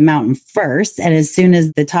top of the mountain first. And as soon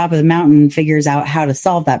as the top of the mountain figures out how to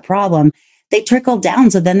solve that problem, they trickle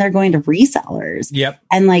down. So then they're going to resellers. Yep.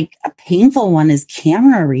 And like a painful one is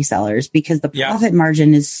camera resellers because the profit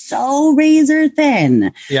margin is so razor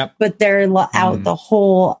thin. Yep. But they're out the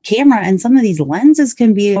whole camera. And some of these lenses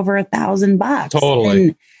can be over $1,000. Totally.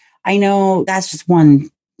 And I know that's just one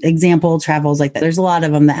example. Travels like that. There's a lot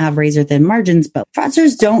of them that have razor thin margins, but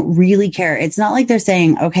fraudsters don't really care. It's not like they're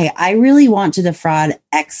saying, okay, I really want to defraud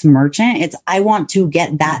X merchant. It's I want to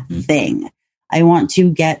get that thing. I want to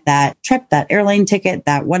get that trip, that airline ticket,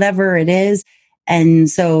 that whatever it is. And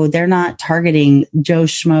so they're not targeting Joe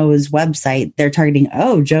Schmo's website. They're targeting,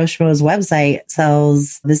 oh, Joe Schmo's website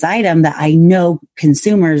sells this item that I know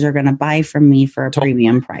consumers are going to buy from me for a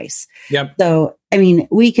premium price. Yep. So, I mean,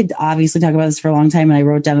 we could obviously talk about this for a long time and I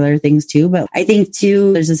wrote down other things too, but I think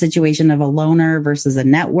too, there's a situation of a loaner versus a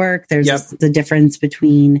network. There's the difference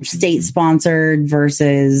between state sponsored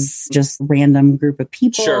versus just random group of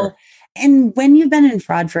people. Sure. And when you've been in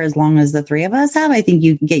fraud for as long as the three of us have, I think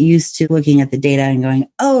you can get used to looking at the data and going,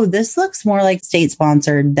 oh, this looks more like state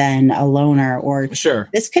sponsored than a loaner, or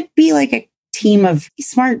this could be like a team of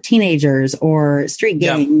smart teenagers or street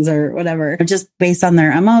gangs or whatever, just based on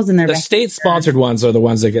their MOs and their the state sponsored ones are the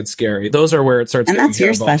ones that get scary. Those are where it starts. And that's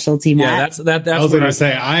your specialty, Matt. Yeah, that's I was going to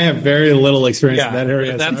say I have very little experience in that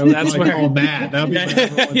area. That's where Matt.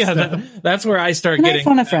 That's where I start Can getting. I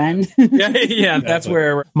phone a friend? That's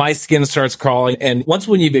where my skin starts crawling. And once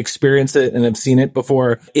when you've experienced it and have seen it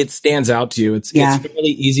before, it stands out to you. It's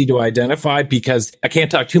really easy to identify because I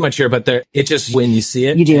can't talk too much here, but it just when you see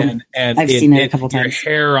it, you do. And I've seen it a couple times.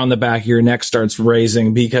 Your hair on the back of your neck starts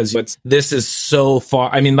raising because this is so far.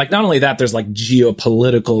 I mean, like not only that, there's like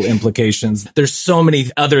geopolitical implications. There's so many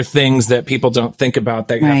other things that people don't think about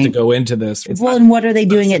that have to go into this. And what are they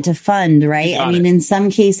doing it to fund, right? I mean, in some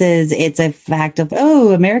cases, it's a fact of,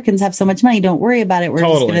 oh, Americans have so much money. Don't worry about it. We're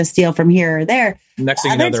just going to steal from here or there. Next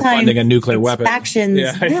thing you know, they're funding a nuclear weapon. Factions.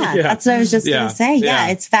 That's what I was just going to say. Yeah,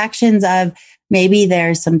 it's factions of maybe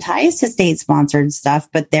there's some ties to state-sponsored stuff,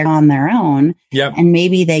 but they're on their own. Yep. And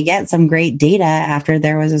maybe they get some great data after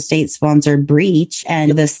there was a state-sponsored breach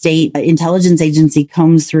and the state intelligence agency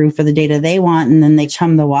combs through for the data they want, and then they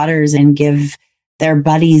chum the waters and give their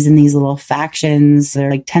buddies in these little factions,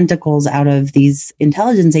 they're like tentacles out of these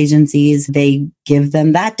intelligence agencies. They give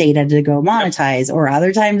them that data to go monetize, or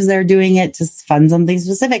other times they're doing it to fund something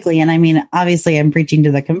specifically. And I mean, obviously I'm preaching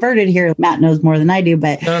to the converted here. Matt knows more than I do,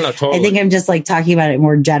 but totally. I think I'm just like talking about it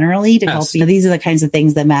more generally to help you. These are the kinds of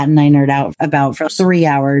things that Matt and I nerd out about for 3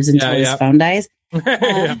 hours until his phone dies.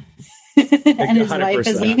 And his wife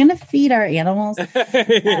is, are you going to feed our animals?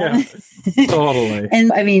 Totally.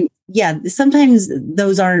 And I mean, sometimes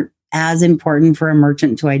those aren't as important for a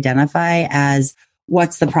merchant to identify as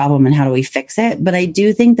what's the problem and how do we fix it. But I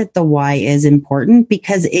do think that the why is important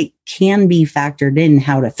because it can be factored in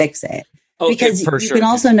how to fix it. Because you can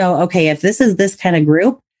also know, okay, if this is this kind of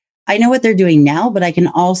group, I know what they're doing now, but I can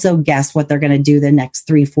also guess what they're going to do the next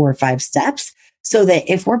 3, 4, 5 steps. So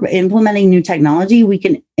that if we're implementing new technology, we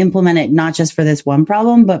can implement it not just for this one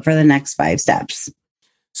problem, but for the next 5 steps.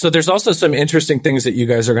 So there's also some interesting things that you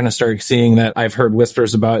guys are going to start seeing that I've heard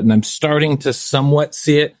whispers about, and I'm starting to somewhat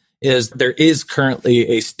see it, is there is currently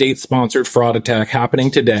a state-sponsored fraud attack happening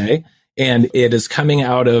today, and it is coming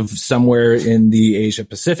out of somewhere in the Asia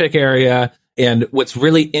Pacific area. And what's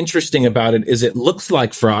really interesting about it is it looks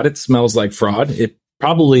like fraud. It smells like fraud. It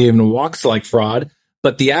probably even walks like fraud.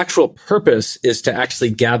 But the actual purpose is to actually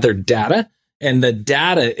gather data. And the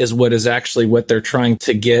data is what they're trying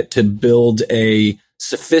to get to build a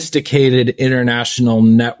sophisticated international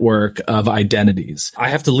network of identities. I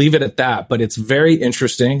have to leave it at that, but it's very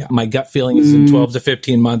interesting. My gut feeling is in 12 to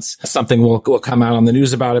 15 months, something will come out on the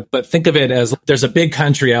news about it. But think of it as there's a big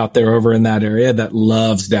country out there over in that area that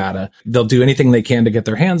loves data. They'll do anything they can to get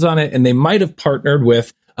their hands on it. And they might have partnered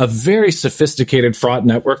with a very sophisticated fraud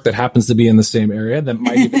network that happens to be in the same area, that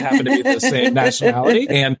might even happen to be the same nationality.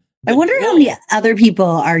 And I wonder how many other people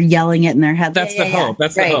are yelling it in their head. That's the hope.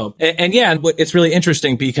 That's the hope. And it's really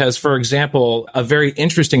interesting because, for example, a very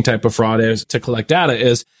interesting type of fraud is to collect data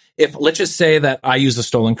is if, let's just say that I use a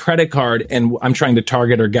stolen credit card and I'm trying to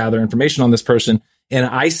target or gather information on this person, and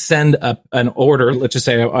I send an order, let's just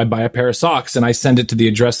say I buy a pair of socks and I send it to the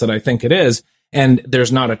address that I think it is, and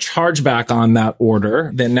there's not a chargeback on that order,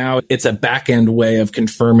 then now it's a back-end way of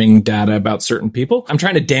confirming data about certain people. I'm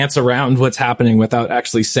trying to dance around what's happening without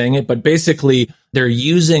actually saying it, but basically they're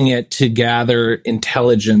using it to gather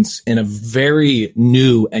intelligence in a very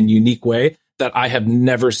new and unique way that I have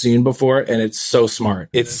never seen before. And it's so smart.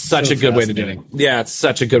 It's such a good way to do it. Yeah, it's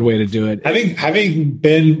such a good way to do it. Having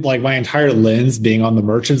been like my entire lens being on the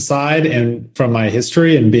merchant side and from my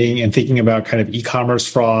history and thinking about kind of e-commerce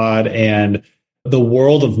fraud and the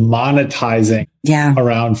world of monetizing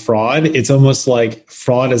around fraud, it's almost like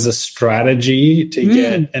fraud as a strategy to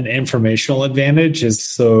get an informational advantage is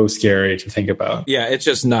so scary to think about. Yeah, it's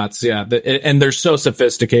just nuts. Yeah. And they're so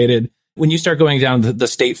sophisticated. When you start going down the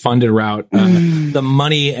state funded route, the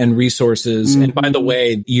money and resources, and by the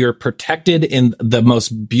way, you're protected in the most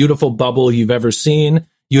beautiful bubble you've ever seen.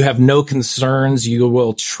 You have no concerns. You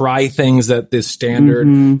will try things that the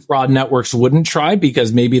standard fraud networks wouldn't try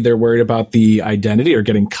because maybe they're worried about the identity or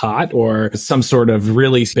getting caught or some sort of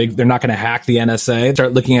really big, they're not going to hack the NSA.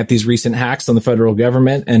 Start looking at these recent hacks on the federal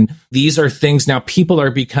government. And these are things now people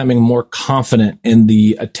are becoming more confident in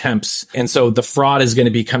the attempts. And so the fraud is going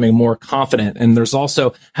to be becoming more confident. And there's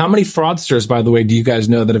also, how many fraudsters, by the way, do you guys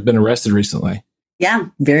know that have been arrested recently? Yeah,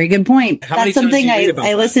 very good point. That's something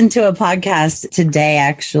I listened to a podcast today,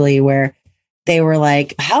 actually, where they were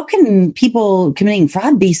like, how can people committing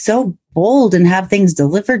fraud be so bold and have things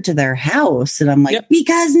delivered to their house? And I'm like,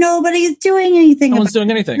 because nobody's doing anything. No one's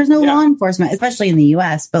doing anything. There's no law enforcement, especially in the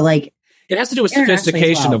US, but like, it has to do with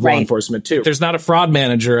sophistication of law enforcement too. There's not a fraud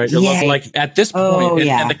manager at your level. Like at this point,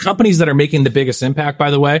 and the companies that are making the biggest impact,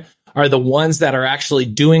 by the way, are the ones that are actually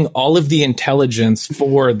doing all of the intelligence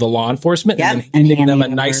for the law enforcement and then handing them a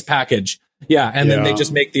nice package. Yeah. And then they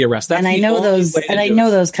just make the arrest. And I know those,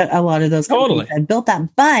 a lot of those companies have built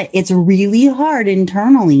that, but it's really hard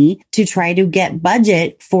internally to try to get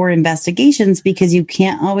budget for investigations because you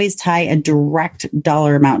can't always tie a direct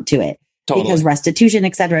dollar amount to it. Because restitution,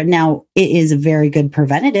 et cetera. Now, it is a very good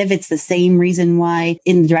preventative. It's the same reason why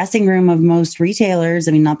in the dressing room of most retailers,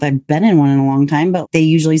 I mean, not that I've been in one in a long time, but they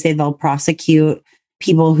usually say they'll prosecute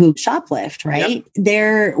people who shoplift, right? Yep.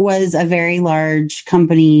 There was a very large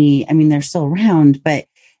company. I mean, they're still around, but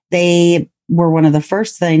they were one of the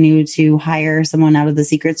first that I knew to hire someone out of the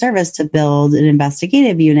Secret Service to build an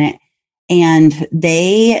investigative unit. And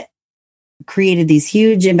they created these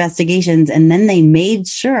huge investigations. And then they made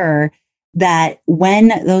sure that when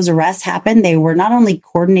those arrests happened, they were not only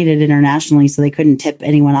coordinated internationally so they couldn't tip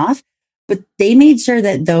anyone off, but they made sure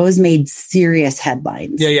that those made serious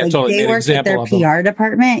headlines. Yeah, totally. They worked with their PR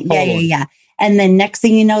department. Yeah. And then next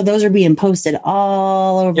thing you know, those are being posted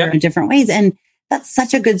all over in different ways. And that's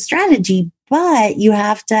such a good strategy. But you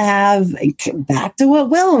have to have, back to what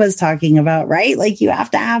Will was talking about, right? Like you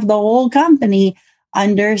have to have the whole company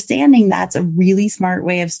understanding that's a really smart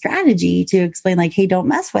way of strategy to explain like, hey, don't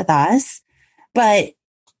mess with us. But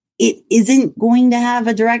it isn't going to have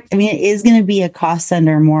a direct, I mean, it is going to be a cost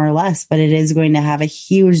center more or less, but it is going to have a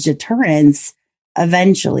huge deterrence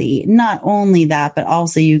eventually. Not only that, but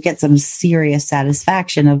also you get some serious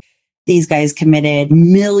satisfaction of these guys committed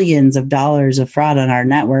millions of dollars of fraud on our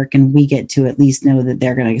network, and we get to at least know that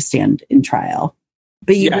they're going to stand in trial.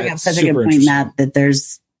 But you bring up such a good point, Matt, that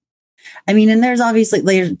there's, I mean, and there's obviously,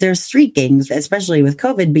 there's street gangs, especially with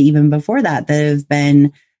COVID, but even before that have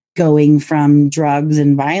been going from drugs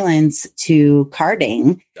and violence to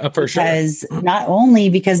carding. For because not only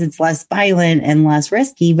because it's less violent and less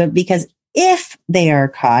risky, but because if they are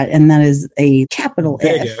caught, and that is a capital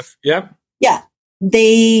if. Yep. Yeah.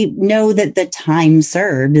 They know that the time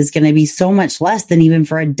served is going to be so much less than even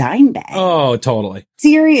for a dime bag. Oh, totally.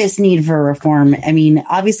 Serious need for reform. I mean,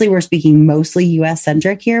 obviously we're speaking mostly US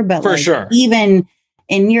centric here, but for sure, even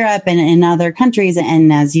in Europe and in other countries,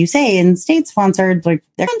 and as you say, in state sponsored, like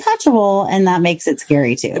they're untouchable, and that makes it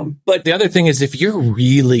scary too. But the other thing is, if you're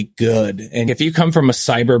really good, and if you come from a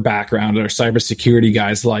cyber background or cybersecurity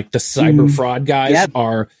guys, like the cyber fraud guys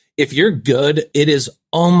are if you're good, it is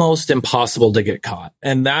almost impossible to get caught.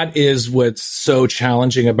 And that is what's so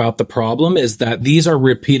challenging about the problem, is that these are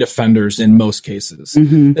repeat offenders in most cases.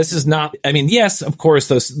 Mm-hmm. This is not, I mean, yes, of course,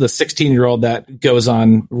 the 16-year-old that goes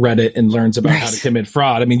on Reddit and learns about how to commit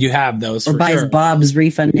fraud. I mean, you have those or for buys sure. Bob's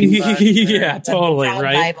refunding book. Yeah, totally.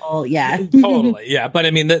 Right. Bible. Yeah. Totally. Yeah. But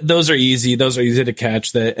I mean, those are easy. Those are easy to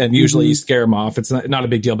catch, and usually you scare them off. It's not a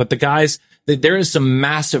big deal. But the guys, there is some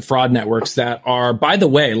massive fraud networks that are, by the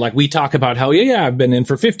way, like we talk about how, yeah, I've been in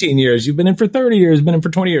for 15 years. You've been in for 30 years, been in for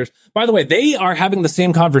 20 years. By the way, they are having the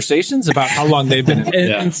same conversations about how long they've been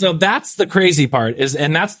in. And so that's the crazy part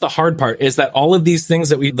and that's the hard part, is that all of these things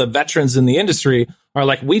that the veterans in the industry are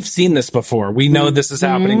like, we've seen this before. We know this is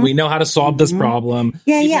happening. We know how to solve this problem.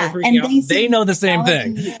 Yeah. And they know the same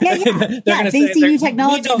thing. Yeah. They see new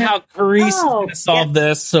technology. We know how Carice is going to solve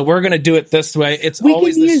this, so we're going to do it this way. It's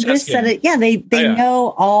always this chess game. They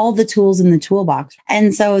know all the tools in the toolbox.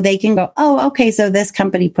 And so they can go, oh, okay, so this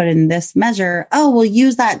company put in this measure. Oh, we'll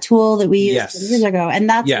use that tool that we used years ago. And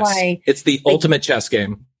that's why it's the ultimate chess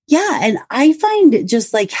game. Yeah. And I find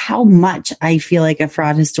just like how much I feel like a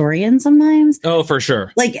fraud historian sometimes. Oh, for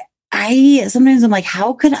sure. Like sometimes I'm like,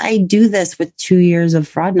 how could I do this with 2 years of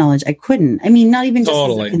fraud knowledge? I couldn't. I mean, not even just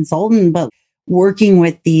as a consultant, but working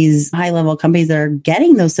with these high level companies that are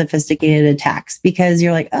getting those sophisticated attacks, because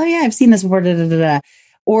you're like, oh yeah, I've seen this before,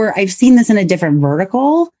 or I've seen this in a different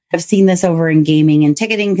vertical. I've seen this over in gaming and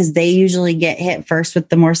ticketing, because they usually get hit first with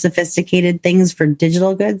the more sophisticated things for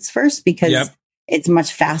digital goods first, because it's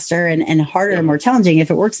much faster and harder and more challenging.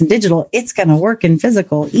 If it works in digital, it's going to work in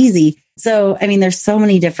physical easy. So, I mean, there's so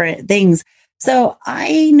many different things. So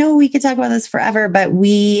I know we could talk about this forever, but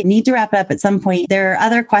we need to wrap it up at some point. There are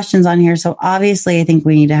other questions on here. So obviously I think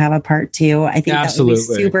we need to have a part 2. I think that would be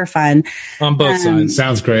super fun. On both sides.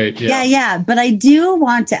 Sounds great. Yeah. But I do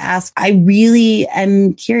want to ask, I really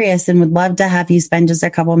am curious and would love to have you spend just a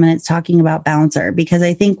couple of minutes talking about Bouncer, because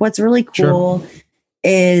I think what's really cool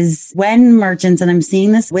is when merchants, and I'm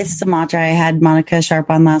seeing this with Sumatra. I had Monica Sharp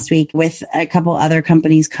on last week with a couple other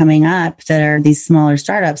companies coming up that are these smaller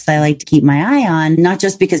startups that I like to keep my eye on, not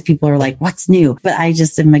just because people are like, what's new, but I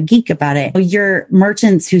just am a geek about it. You're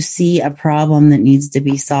merchants who see a problem that needs to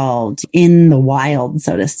be solved in the wild,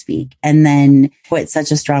 so to speak, and then put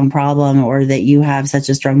such a strong problem, or that you have such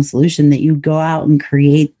a strong solution that you go out and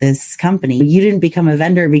create this company. You didn't become a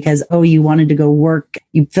vendor because, you wanted to go work,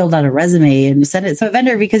 you filled out a resume and sent it. So a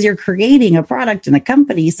vendor because you're creating a product and a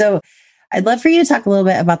company. So I'd love for you to talk a little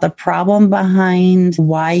bit about the problem behind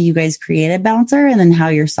why you guys created Bouncer, and then how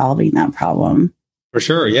you're solving that problem. For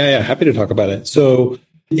sure. Yeah. Happy to talk about it. So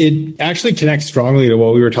it actually connects strongly to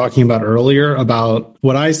what we were talking about earlier about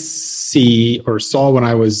what I see or saw when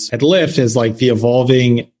I was at Lyft as like the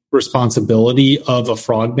evolving responsibility of a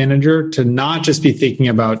fraud manager to not just be thinking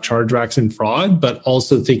about chargebacks and fraud, but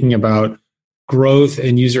also thinking about growth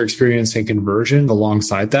and user experience and conversion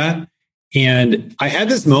alongside that. And I had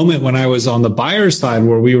this moment when I was on the buyer side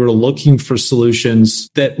where we were looking for solutions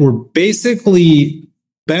that were basically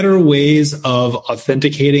better ways of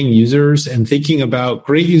authenticating users and thinking about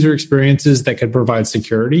great user experiences that could provide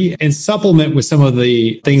security and supplement with some of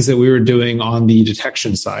the things that we were doing on the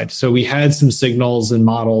detection side. So we had some signals and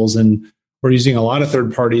models, and we're using a lot of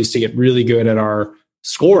third parties to get really good at our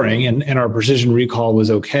scoring, and our precision recall was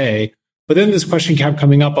okay. But then this question kept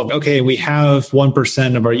coming up of, okay, we have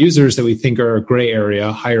 1% of our users that we think are a gray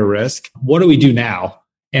area, higher risk. What do we do now?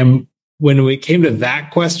 And when we came to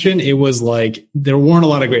that question, it was like, there weren't a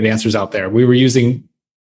lot of great answers out there. We were using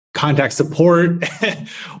contact support,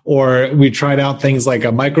 or we tried out things like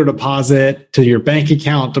a micro deposit to your bank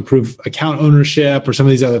account to prove account ownership, or some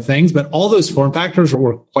of these other things. But all those form factors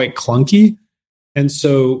were quite clunky. And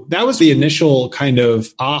so that was the initial kind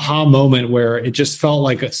of aha moment where it just felt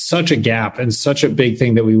like such a gap and such a big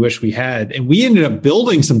thing that we wish we had. And we ended up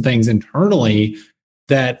building some things internally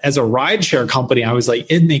that, as a rideshare company, I was like,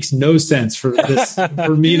 it makes no sense for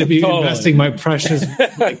me to be investing my precious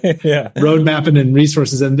roadmapping and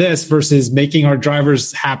resources in this versus making our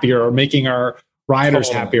drivers happier or making our riders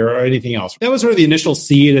happier or anything else. That was sort of the initial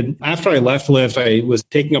seed. And after I left Lyft, I was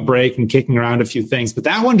taking a break and kicking around a few things, but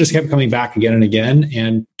that one just kept coming back again and again,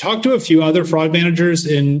 and talked to a few other fraud managers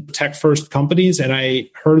in tech first companies. And I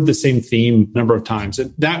heard the same theme a number of times.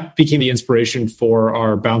 And that became the inspiration for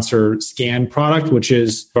our Bouncer Scan product, which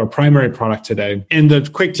is our primary product today. And the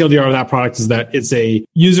quick TLDR of that product is that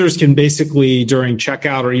users can basically during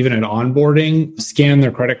checkout or even at onboarding, scan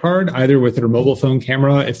their credit card, either with their mobile phone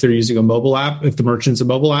camera, if they're using a mobile app, if the merchant's a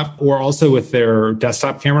mobile app, or also with their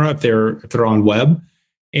desktop camera if they're on web.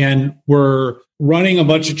 And we're running a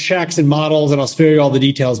bunch of checks and models, and I'll spare you all the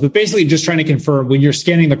details, but basically just trying to confirm when you're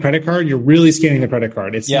scanning the credit card, you're really scanning the credit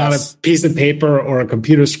card. It's not a piece of paper or a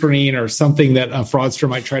computer screen or something that a fraudster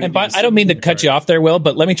might try to do. I don't mean to cut you off there, Will,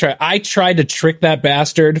 but let me try. I tried to trick that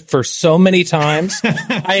bastard for so many times.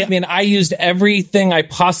 I used everything I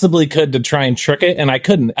possibly could to try and trick it, and I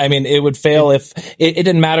couldn't. It would fail if it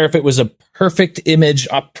didn't matter if it was a perfect image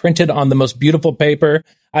printed on the most beautiful paper.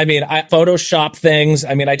 I Photoshop things.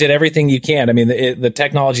 I did everything you can. The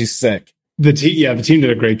technology's sick. The team did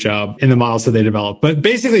a great job in the models that they developed. But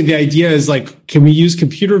basically the idea is can we use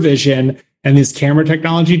computer vision and this camera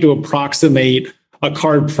technology to approximate a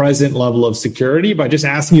card present level of security by just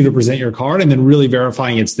asking you to present your card and then really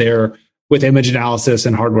verifying it's there with image analysis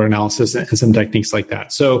and hardware analysis and some techniques like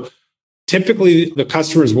that. So typically the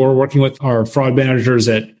customers we're working with are fraud managers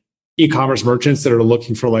at e-commerce merchants that are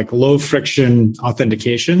looking for low friction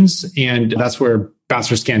authentications. And that's where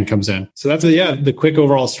Bouncer Scan comes in. So that's the quick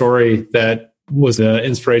overall story that was the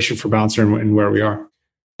inspiration for Bouncer and where we are.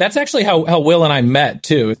 That's actually how Will and I met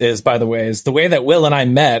too, is the way that Will and I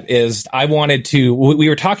met is we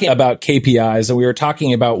were talking about KPIs and we were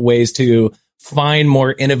talking about ways to find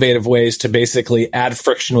more innovative ways to basically add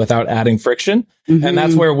friction without adding friction. Mm-hmm. And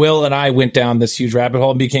that's where Will and I went down this huge rabbit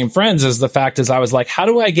hole and became friends. I was like, how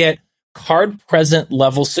do I get card present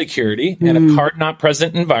level security in a card not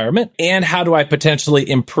present environment? And how do I potentially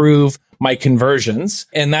improve my conversions?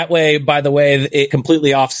 And that way, by the way, it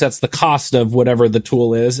completely offsets the cost of whatever the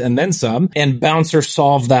tool is and then some. And Bouncer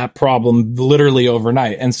solved that problem literally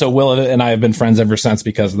overnight. And so Will and I have been friends ever since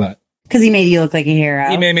because of that. Because he made you look like a hero.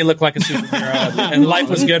 He made me look like a superhero, and life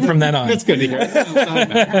was good from then on. That's good to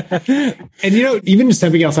hear. And even just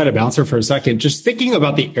stepping outside of Bouncer for a second, just thinking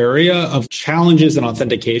about the area of challenges and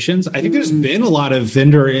authentications, I think there's been a lot of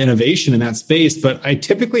vendor innovation in that space, but I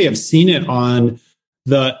typically have seen it on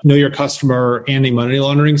the know your customer anti-money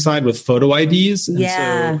laundering side with photo IDs.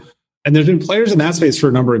 And there's been players in that space for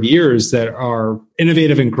a number of years that are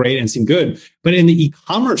innovative and great and seem good. But in the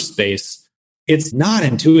e-commerce space, it's not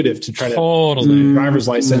intuitive to try to use a driver's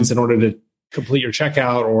license in order to complete your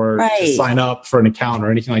checkout or to sign up for an account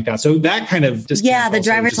or anything like that. So that kind of the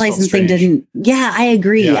driver's license thing didn't. Yeah, I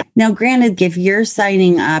agree. Yeah. Now, granted, if you're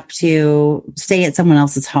signing up to stay at someone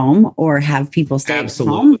else's home or have people stay at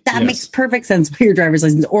home, that makes perfect sense for your driver's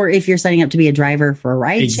license. Or if you're signing up to be a driver for a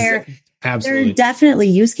ride share. Absolutely. There are definitely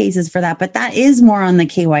use cases for that, but that is more on the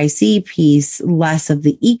KYC piece, less of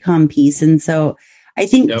the e-com piece. And so I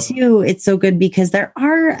think too, it's so good because there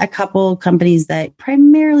are a couple companies that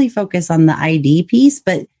primarily focus on the ID piece,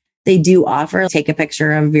 but they do offer take a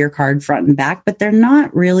picture of your card front and back, but they're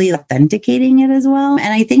not really authenticating it as well.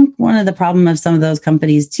 And I think one of the problem of some of those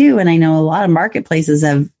companies too, and I know a lot of marketplaces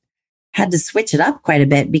have had to switch it up quite a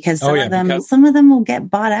bit because some of them will get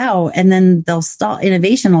bought out and then they'll stall,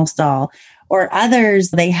 innovation will stall. Or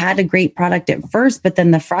others, they had a great product at first, but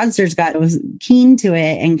then the fraudsters was keen to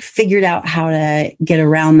it and figured out how to get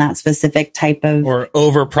around that specific type of... Or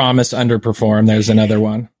overpromise, underperform. There's another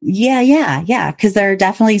one. Yeah. Because there are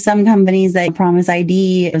definitely some companies that promise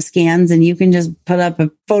ID scans and you can just put up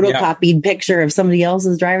a photocopied picture of somebody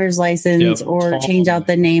else's driver's license or change out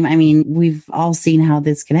the name. We've all seen how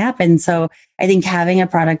this can happen. So I think having a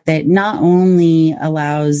product that not only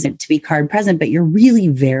allows it to be card present, but you're really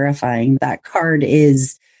verifying that card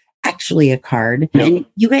is actually a card. Yep. And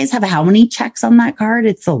you guys have how many checks on that card?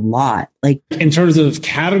 It's a lot. In terms of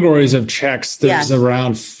categories of checks, there's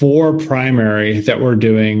around 4 primary that we're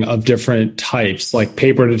doing of different types, like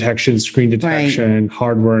paper detection, screen detection,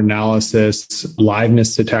 hardware analysis,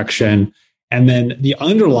 liveness detection. And then the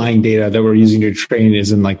underlying data that we're using to train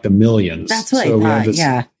is in the millions. That's what I thought. We have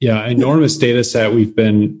this, enormous data set.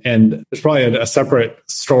 And there's probably a separate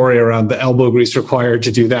story around the elbow grease required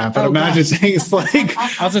to do that. But imagine things like... I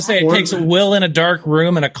was going to say, it takes Will in a dark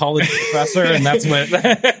room and a college professor, and that's what...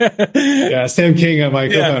 Sam King, my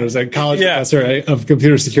co-founder, is a college professor of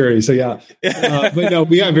computer security. So but no,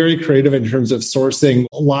 we got very creative in terms of sourcing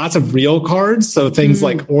lots of real cards. So things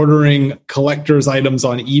like ordering collector's items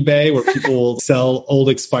on eBay where people sell old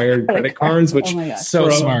expired credit cards, which so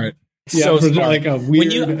smart. So smart. A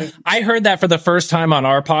weird... I heard that for the first time on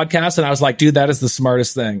our podcast, and I was like, "Dude, that is the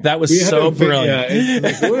smartest thing." That was so brilliant.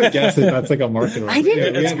 Who would have guessed that's a market? I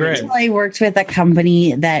didn't. That's great. I worked with a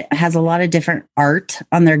company that has a lot of different art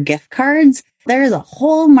on their gift cards. There is a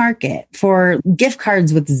whole market for gift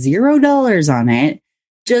cards with $0 on it.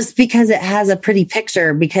 Just because it has a pretty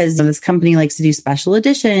picture, because this company likes to do special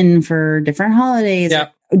edition for different holidays. Yeah.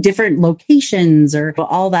 different locations or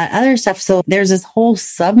all that other stuff. So there's this whole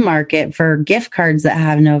sub-market for gift cards that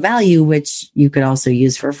have no value, which you could also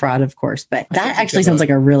use for fraud, of course. But that actually sounds like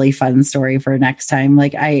a really fun story for next time.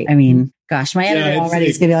 Like, I mean, gosh, my editor already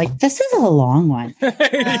is going to be like, this is a long one.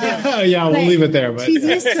 Yeah, we'll leave it there. But she's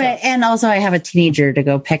used to it. And also I have a teenager to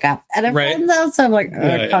go pick up at a friend's house. So I'm like,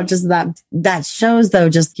 conscious of that. That shows though,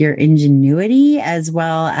 just your ingenuity as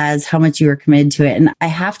well as how much you were committed to it. And I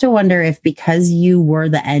have to wonder if because you were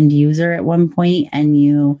the end user at one point and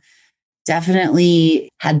you definitely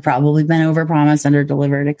had probably been overpromised,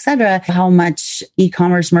 underdelivered, et cetera, how much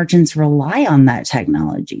e-commerce merchants rely on that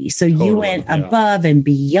technology. So you went above and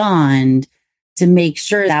beyond to make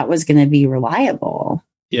sure that was going to be reliable.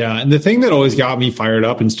 Yeah. And the thing that always got me fired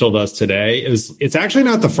up and still does today is it's actually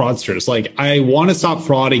not the fraudsters. Like, I want to stop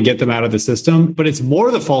fraud and get them out of the system, but it's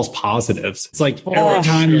more the false positives. It's like every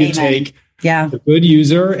time you take a good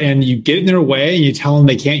user and you get in their way and you tell them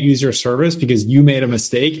they can't use your service because you made a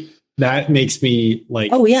mistake, that makes me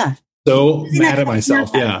like, so mad at myself.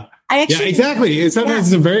 Yeah. Exactly. Sometimes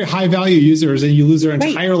it's a very high value users and you lose their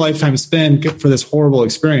entire lifetime spend for this horrible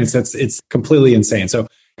experience. It's completely insane. So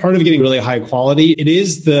part of getting really high quality, it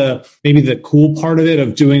is maybe the cool part of it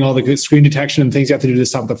of doing all the screen detection and things you have to do to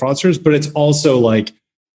stop the fraudsters, but it's also like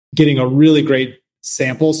getting a really great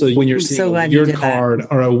sample. So when you're seeing a weird card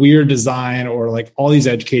or a weird design or like all these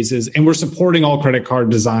edge cases, and we're supporting all credit card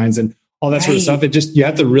designs and all that sort of stuff. You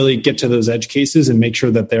have to really get to those edge cases and make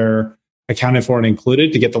sure that they're accounted for and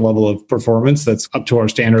included to get the level of performance that's up to our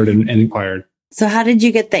standard and required. So how did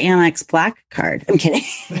you get the Amex Black card? I'm kidding.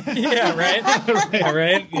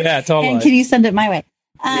 Right. Yeah, totally. And can you send it my way?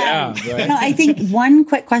 I think one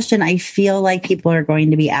quick question I feel like people are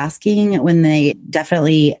going to be asking when they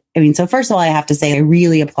so first of all, I have to say, I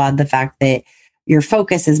really applaud the fact that your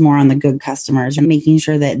focus is more on the good customers and making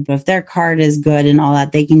sure that if their card is good and all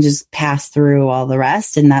that, they can just pass through all the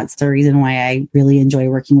rest. And that's the reason why I really enjoy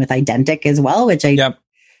working with Identic as well, which the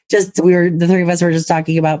three of us were just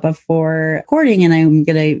talking about before recording. And I'm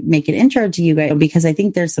going to make an intro to you guys because I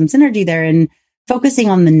think there's some synergy there in focusing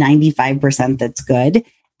on the 95% that's good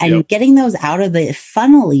and getting those out of the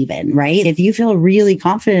funnel even, right? If you feel really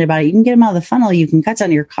confident about it, you can get them out of the funnel. You can cut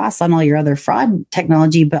down your costs on all your other fraud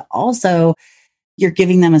technology, but also you're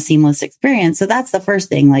giving them a seamless experience. So that's the first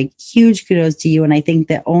thing, like huge kudos to you. And I think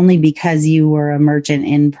that only because you were a merchant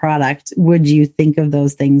in product would you think of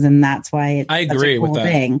those things. And that's why it's I agree such a cool with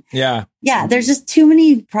that thing. Yeah. There's just too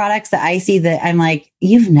many products that I see that I'm like,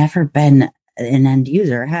 you've never been an end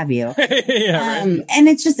user, have you? And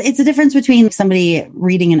it's a difference between somebody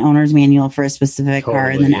reading an owner's manual for a specific car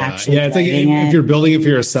and then actually it's like if you're building it for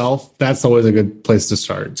yourself, that's always a good place to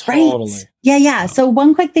start. Totally. Yeah. So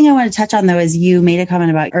one quick thing I want to touch on though is you made a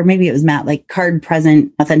comment about, or maybe it was Matt, like card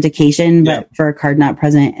present authentication, but for a card not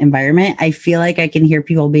present environment. I feel like I can hear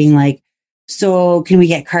people being like, so can we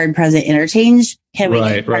get card present interchange? Can we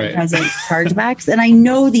get card present chargebacks? And I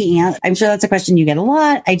know I'm sure that's a question you get a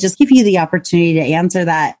lot. I just give you the opportunity to answer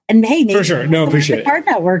that. And hey, maybe for sure. No, appreciate it. Card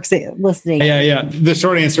networks listening. Yeah. The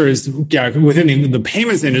short answer is, within the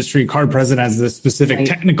payments industry, card present has this specific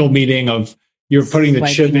technical meaning of you're putting the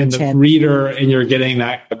chip in the reader and you're getting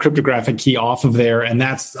that cryptographic key off of there. And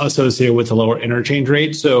that's associated with a lower interchange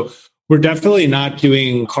rate. So we're definitely not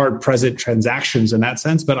doing card present transactions in that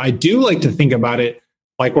sense, but I do like to think about it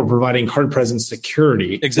like we're providing card present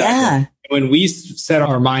security. Exactly. Yeah. When we set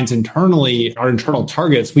our minds internally, our internal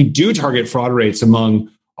targets, we do target fraud rates among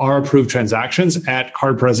our approved transactions at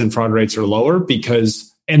card present fraud rates are lower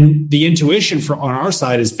and the intuition on our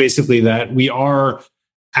side is basically that we are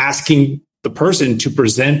asking the person to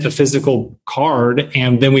present the physical card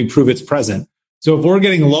and then we prove it's present. So if we're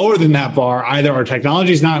getting lower than that bar, either our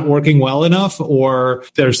technology is not working well enough or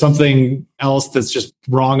there's something else that's just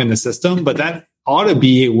wrong in the system. But that ought to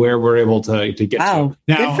be where we're able to get to.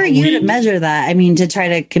 Now, good for you to measure that. I mean, to try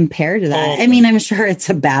to compare to that. I mean, I'm sure it's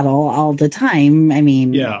a battle all the time. I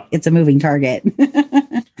mean, it's a moving target.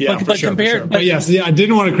 But compared. But yes, I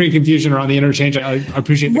didn't want to create confusion around the interchange. I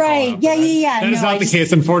appreciate the call out. That is not the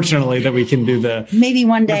case, unfortunately, that we can do the. Maybe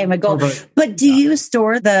one day my goal. But do you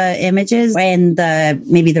store the images and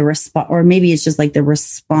maybe the response, or maybe it's just like the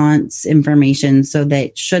response information so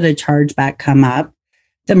that should a chargeback come up,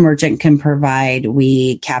 the merchant can provide,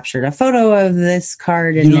 we captured a photo of this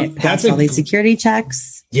card and it passed all these security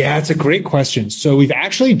checks? Yeah, it's a great question. So we've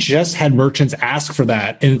actually just had merchants ask for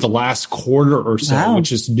that in the last quarter or so,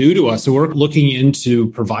 which is new to us. So we're looking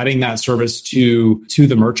into providing that service to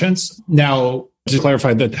the merchants. Now, Just to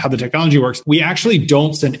clarify that how the technology works, we actually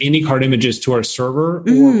don't send any card images to our server or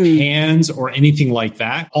PANs or anything like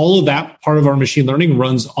that. All of that part of our machine learning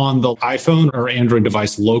runs on the iPhone or Android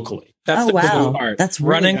device locally. That's the cool part. That's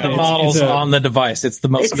really running the models on the device. It's the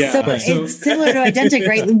most it's similar to Identic,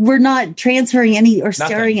 right? We're not transferring any or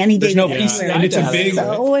storing any data. There's no PCI. And it's a big,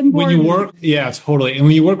 so important. when you work, totally. And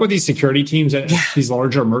when you work with these security teams at these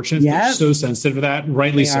larger merchants, they're so sensitive to that,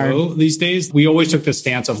 rightly so these days. We always took the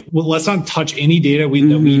stance of, well, let's not touch any data that we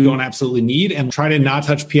don't absolutely need, and try to not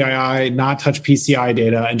touch PII, not touch PCI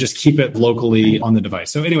data, and just keep it locally on the device.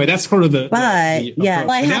 So anyway, that's sort of the approach. Well,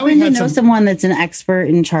 I happen to know someone that's an expert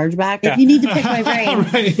in chargeback. If you need to pick my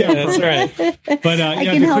brain, that's right. But I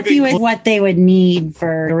can help you with what they would need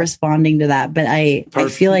for responding to that. But I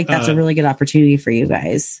feel like that's a really good opportunity for you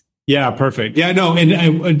guys. Yeah, perfect. Yeah, no.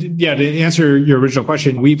 And to answer your original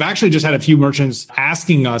question, we've actually just had a few merchants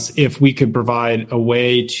asking us if we could provide a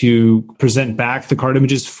way to present back the card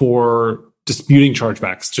images for disputing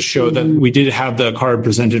chargebacks to show that we did have the card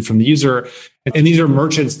presented from the user. And these are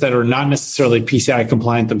merchants that are not necessarily PCI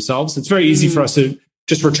compliant themselves. It's very easy for us to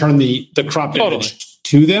just return the cropped image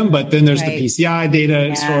to them, but then there's the PCI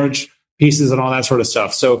data storage pieces and all that sort of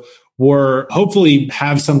stuff. So we're hopefully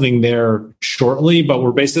have something there shortly, but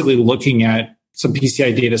we're basically looking at some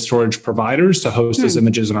PCI data storage providers to host those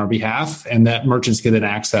images on our behalf, and that merchants can then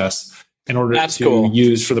access in order to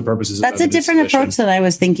use for the purposes of that's a different approach than I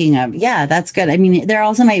was thinking of. Yeah, that's good. I mean, there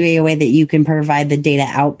also might be a way that you can provide the data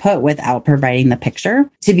output without providing the picture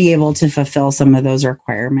to be able to fulfill some of those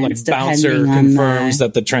requirements. Like Bouncer confirms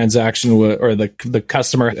that the transaction or the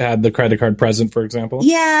customer had the credit card present, for example.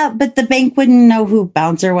 Yeah, but the bank wouldn't know who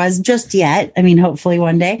Bouncer was just yet. I mean, hopefully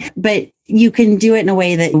one day, but you can do it in a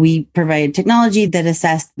way that we provide technology that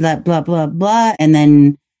assess that blah, blah, blah. And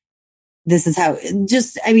then this is how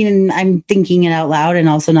I'm thinking it out loud and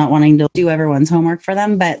also not wanting to do everyone's homework for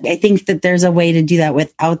them. But I think that there's a way to do that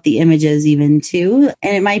without the images even too.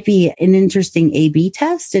 And it might be an interesting A/B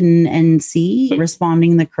test and see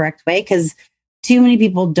responding the correct way, because too many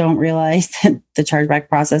people don't realize that the chargeback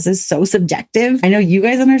process is so subjective. I know you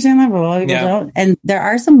guys understand that, but a lot of people don't. And there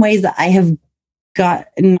are some ways that I have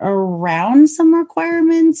gotten around some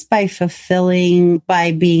requirements by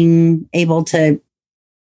being able to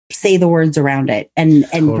say the words around it and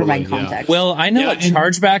provide context. Well, I know a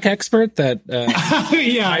chargeback expert that.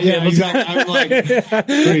 Exactly. I'm like,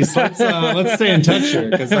 Grace, let's stay in touch here,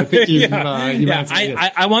 because I think you might.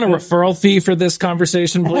 I want a referral fee for this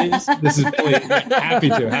conversation, please. This is happy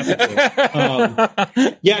to.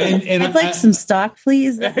 And I'd like some stock,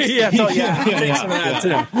 please. Some of that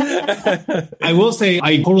too. I will say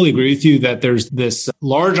I totally agree with you that there's this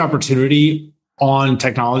large opportunity on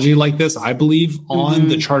technology like this, I believe, on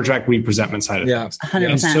the chargeback representment side of things. 100%.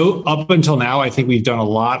 And so up until now, I think we've done a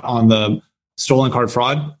lot on the stolen card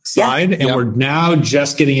fraud side. And we're now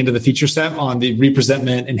just getting into the feature set on the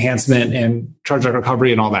representment, enhancement, and chargeback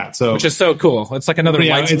recovery and all that. So, which is so cool. It's like another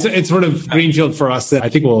it's sort of greenfield for us. I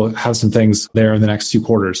think we'll have some things there in the next 2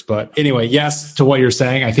 quarters. But anyway, yes, to what you're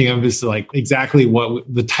saying, I think this is like exactly what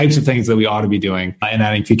the types of things that we ought to be doing and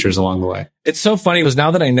adding features along the way. It's so funny because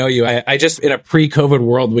now that I know you, I just, in a pre-COVID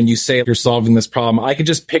world, when you say you're solving this problem, I could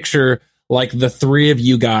just picture like the 3 of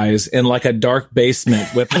you guys in like a dark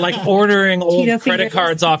basement with like ordering old credit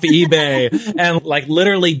cards off eBay and like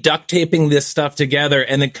literally duct taping this stuff together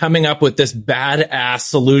and then coming up with this badass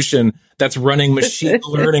solution that's running machine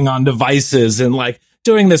learning on devices and like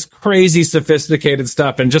doing this crazy sophisticated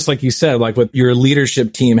stuff. And just like you said, like with your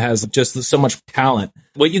leadership team has just so much talent.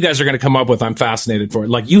 What you guys are going to come up with, I'm fascinated for it.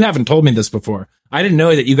 Like, you haven't told me this before. I didn't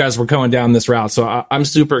know that you guys were going down this route. So I'm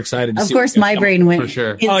super excited to see. Of course, my brain went. For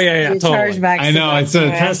sure. Totally. I know. It's a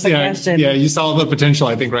test. Yeah, you saw the potential,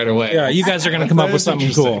 I think, right away. Yeah, you guys are going to come up with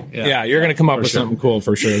something cool. Yeah, you're going to come up with something cool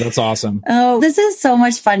for sure. That's awesome. Oh, this is so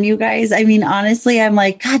much fun, you guys. I mean, honestly, I'm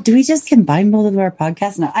like, God, do we just combine both of our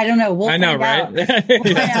podcasts? No, I don't know. We'll find out.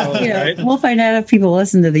 We'll find out if people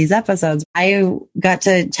listen to these episodes. I got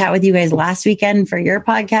to chat with you guys last weekend for your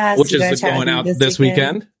podcast, which is going out this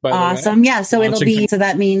weekend. Awesome. Yeah. So it'll be, so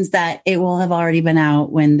that means that it will have already been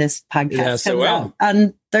out when this podcast comes out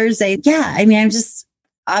on Thursday. Yeah. I mean, I'm just,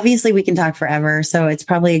 obviously we can talk forever. So it's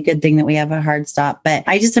probably a good thing that we have a hard stop, but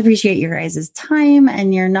I just appreciate your guys' time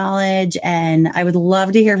and your knowledge. And I would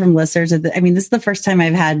love to hear from listeners. I mean, this is the first time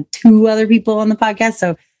I've had 2 other people on the podcast.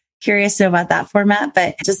 So curious to know about that format,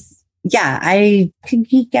 but just, yeah, I could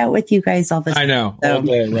geek out with you guys all the time. I know. So. All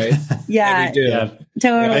day, right? Yeah.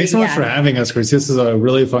 Totally. Thanks so much for having us, Chris. This is a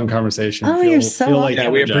really fun conversation. Oh, you're so welcome. Yeah,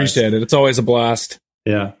 we appreciate it. It's always a blast.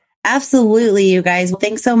 Yeah. Absolutely, you guys.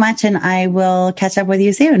 Thanks so much. And I will catch up with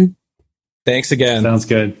you soon. Thanks again. Sounds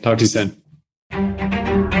good. Talk to you soon.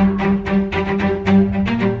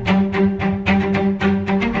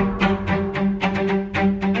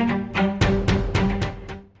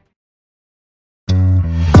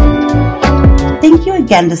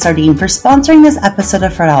 again to Sardine for sponsoring this episode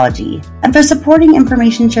of Fraudology and for supporting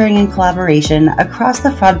information sharing and collaboration across the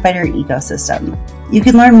FraudFighter ecosystem. You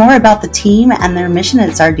can learn more about the team and their mission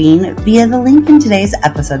at Sardine via the link in today's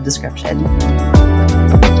episode description.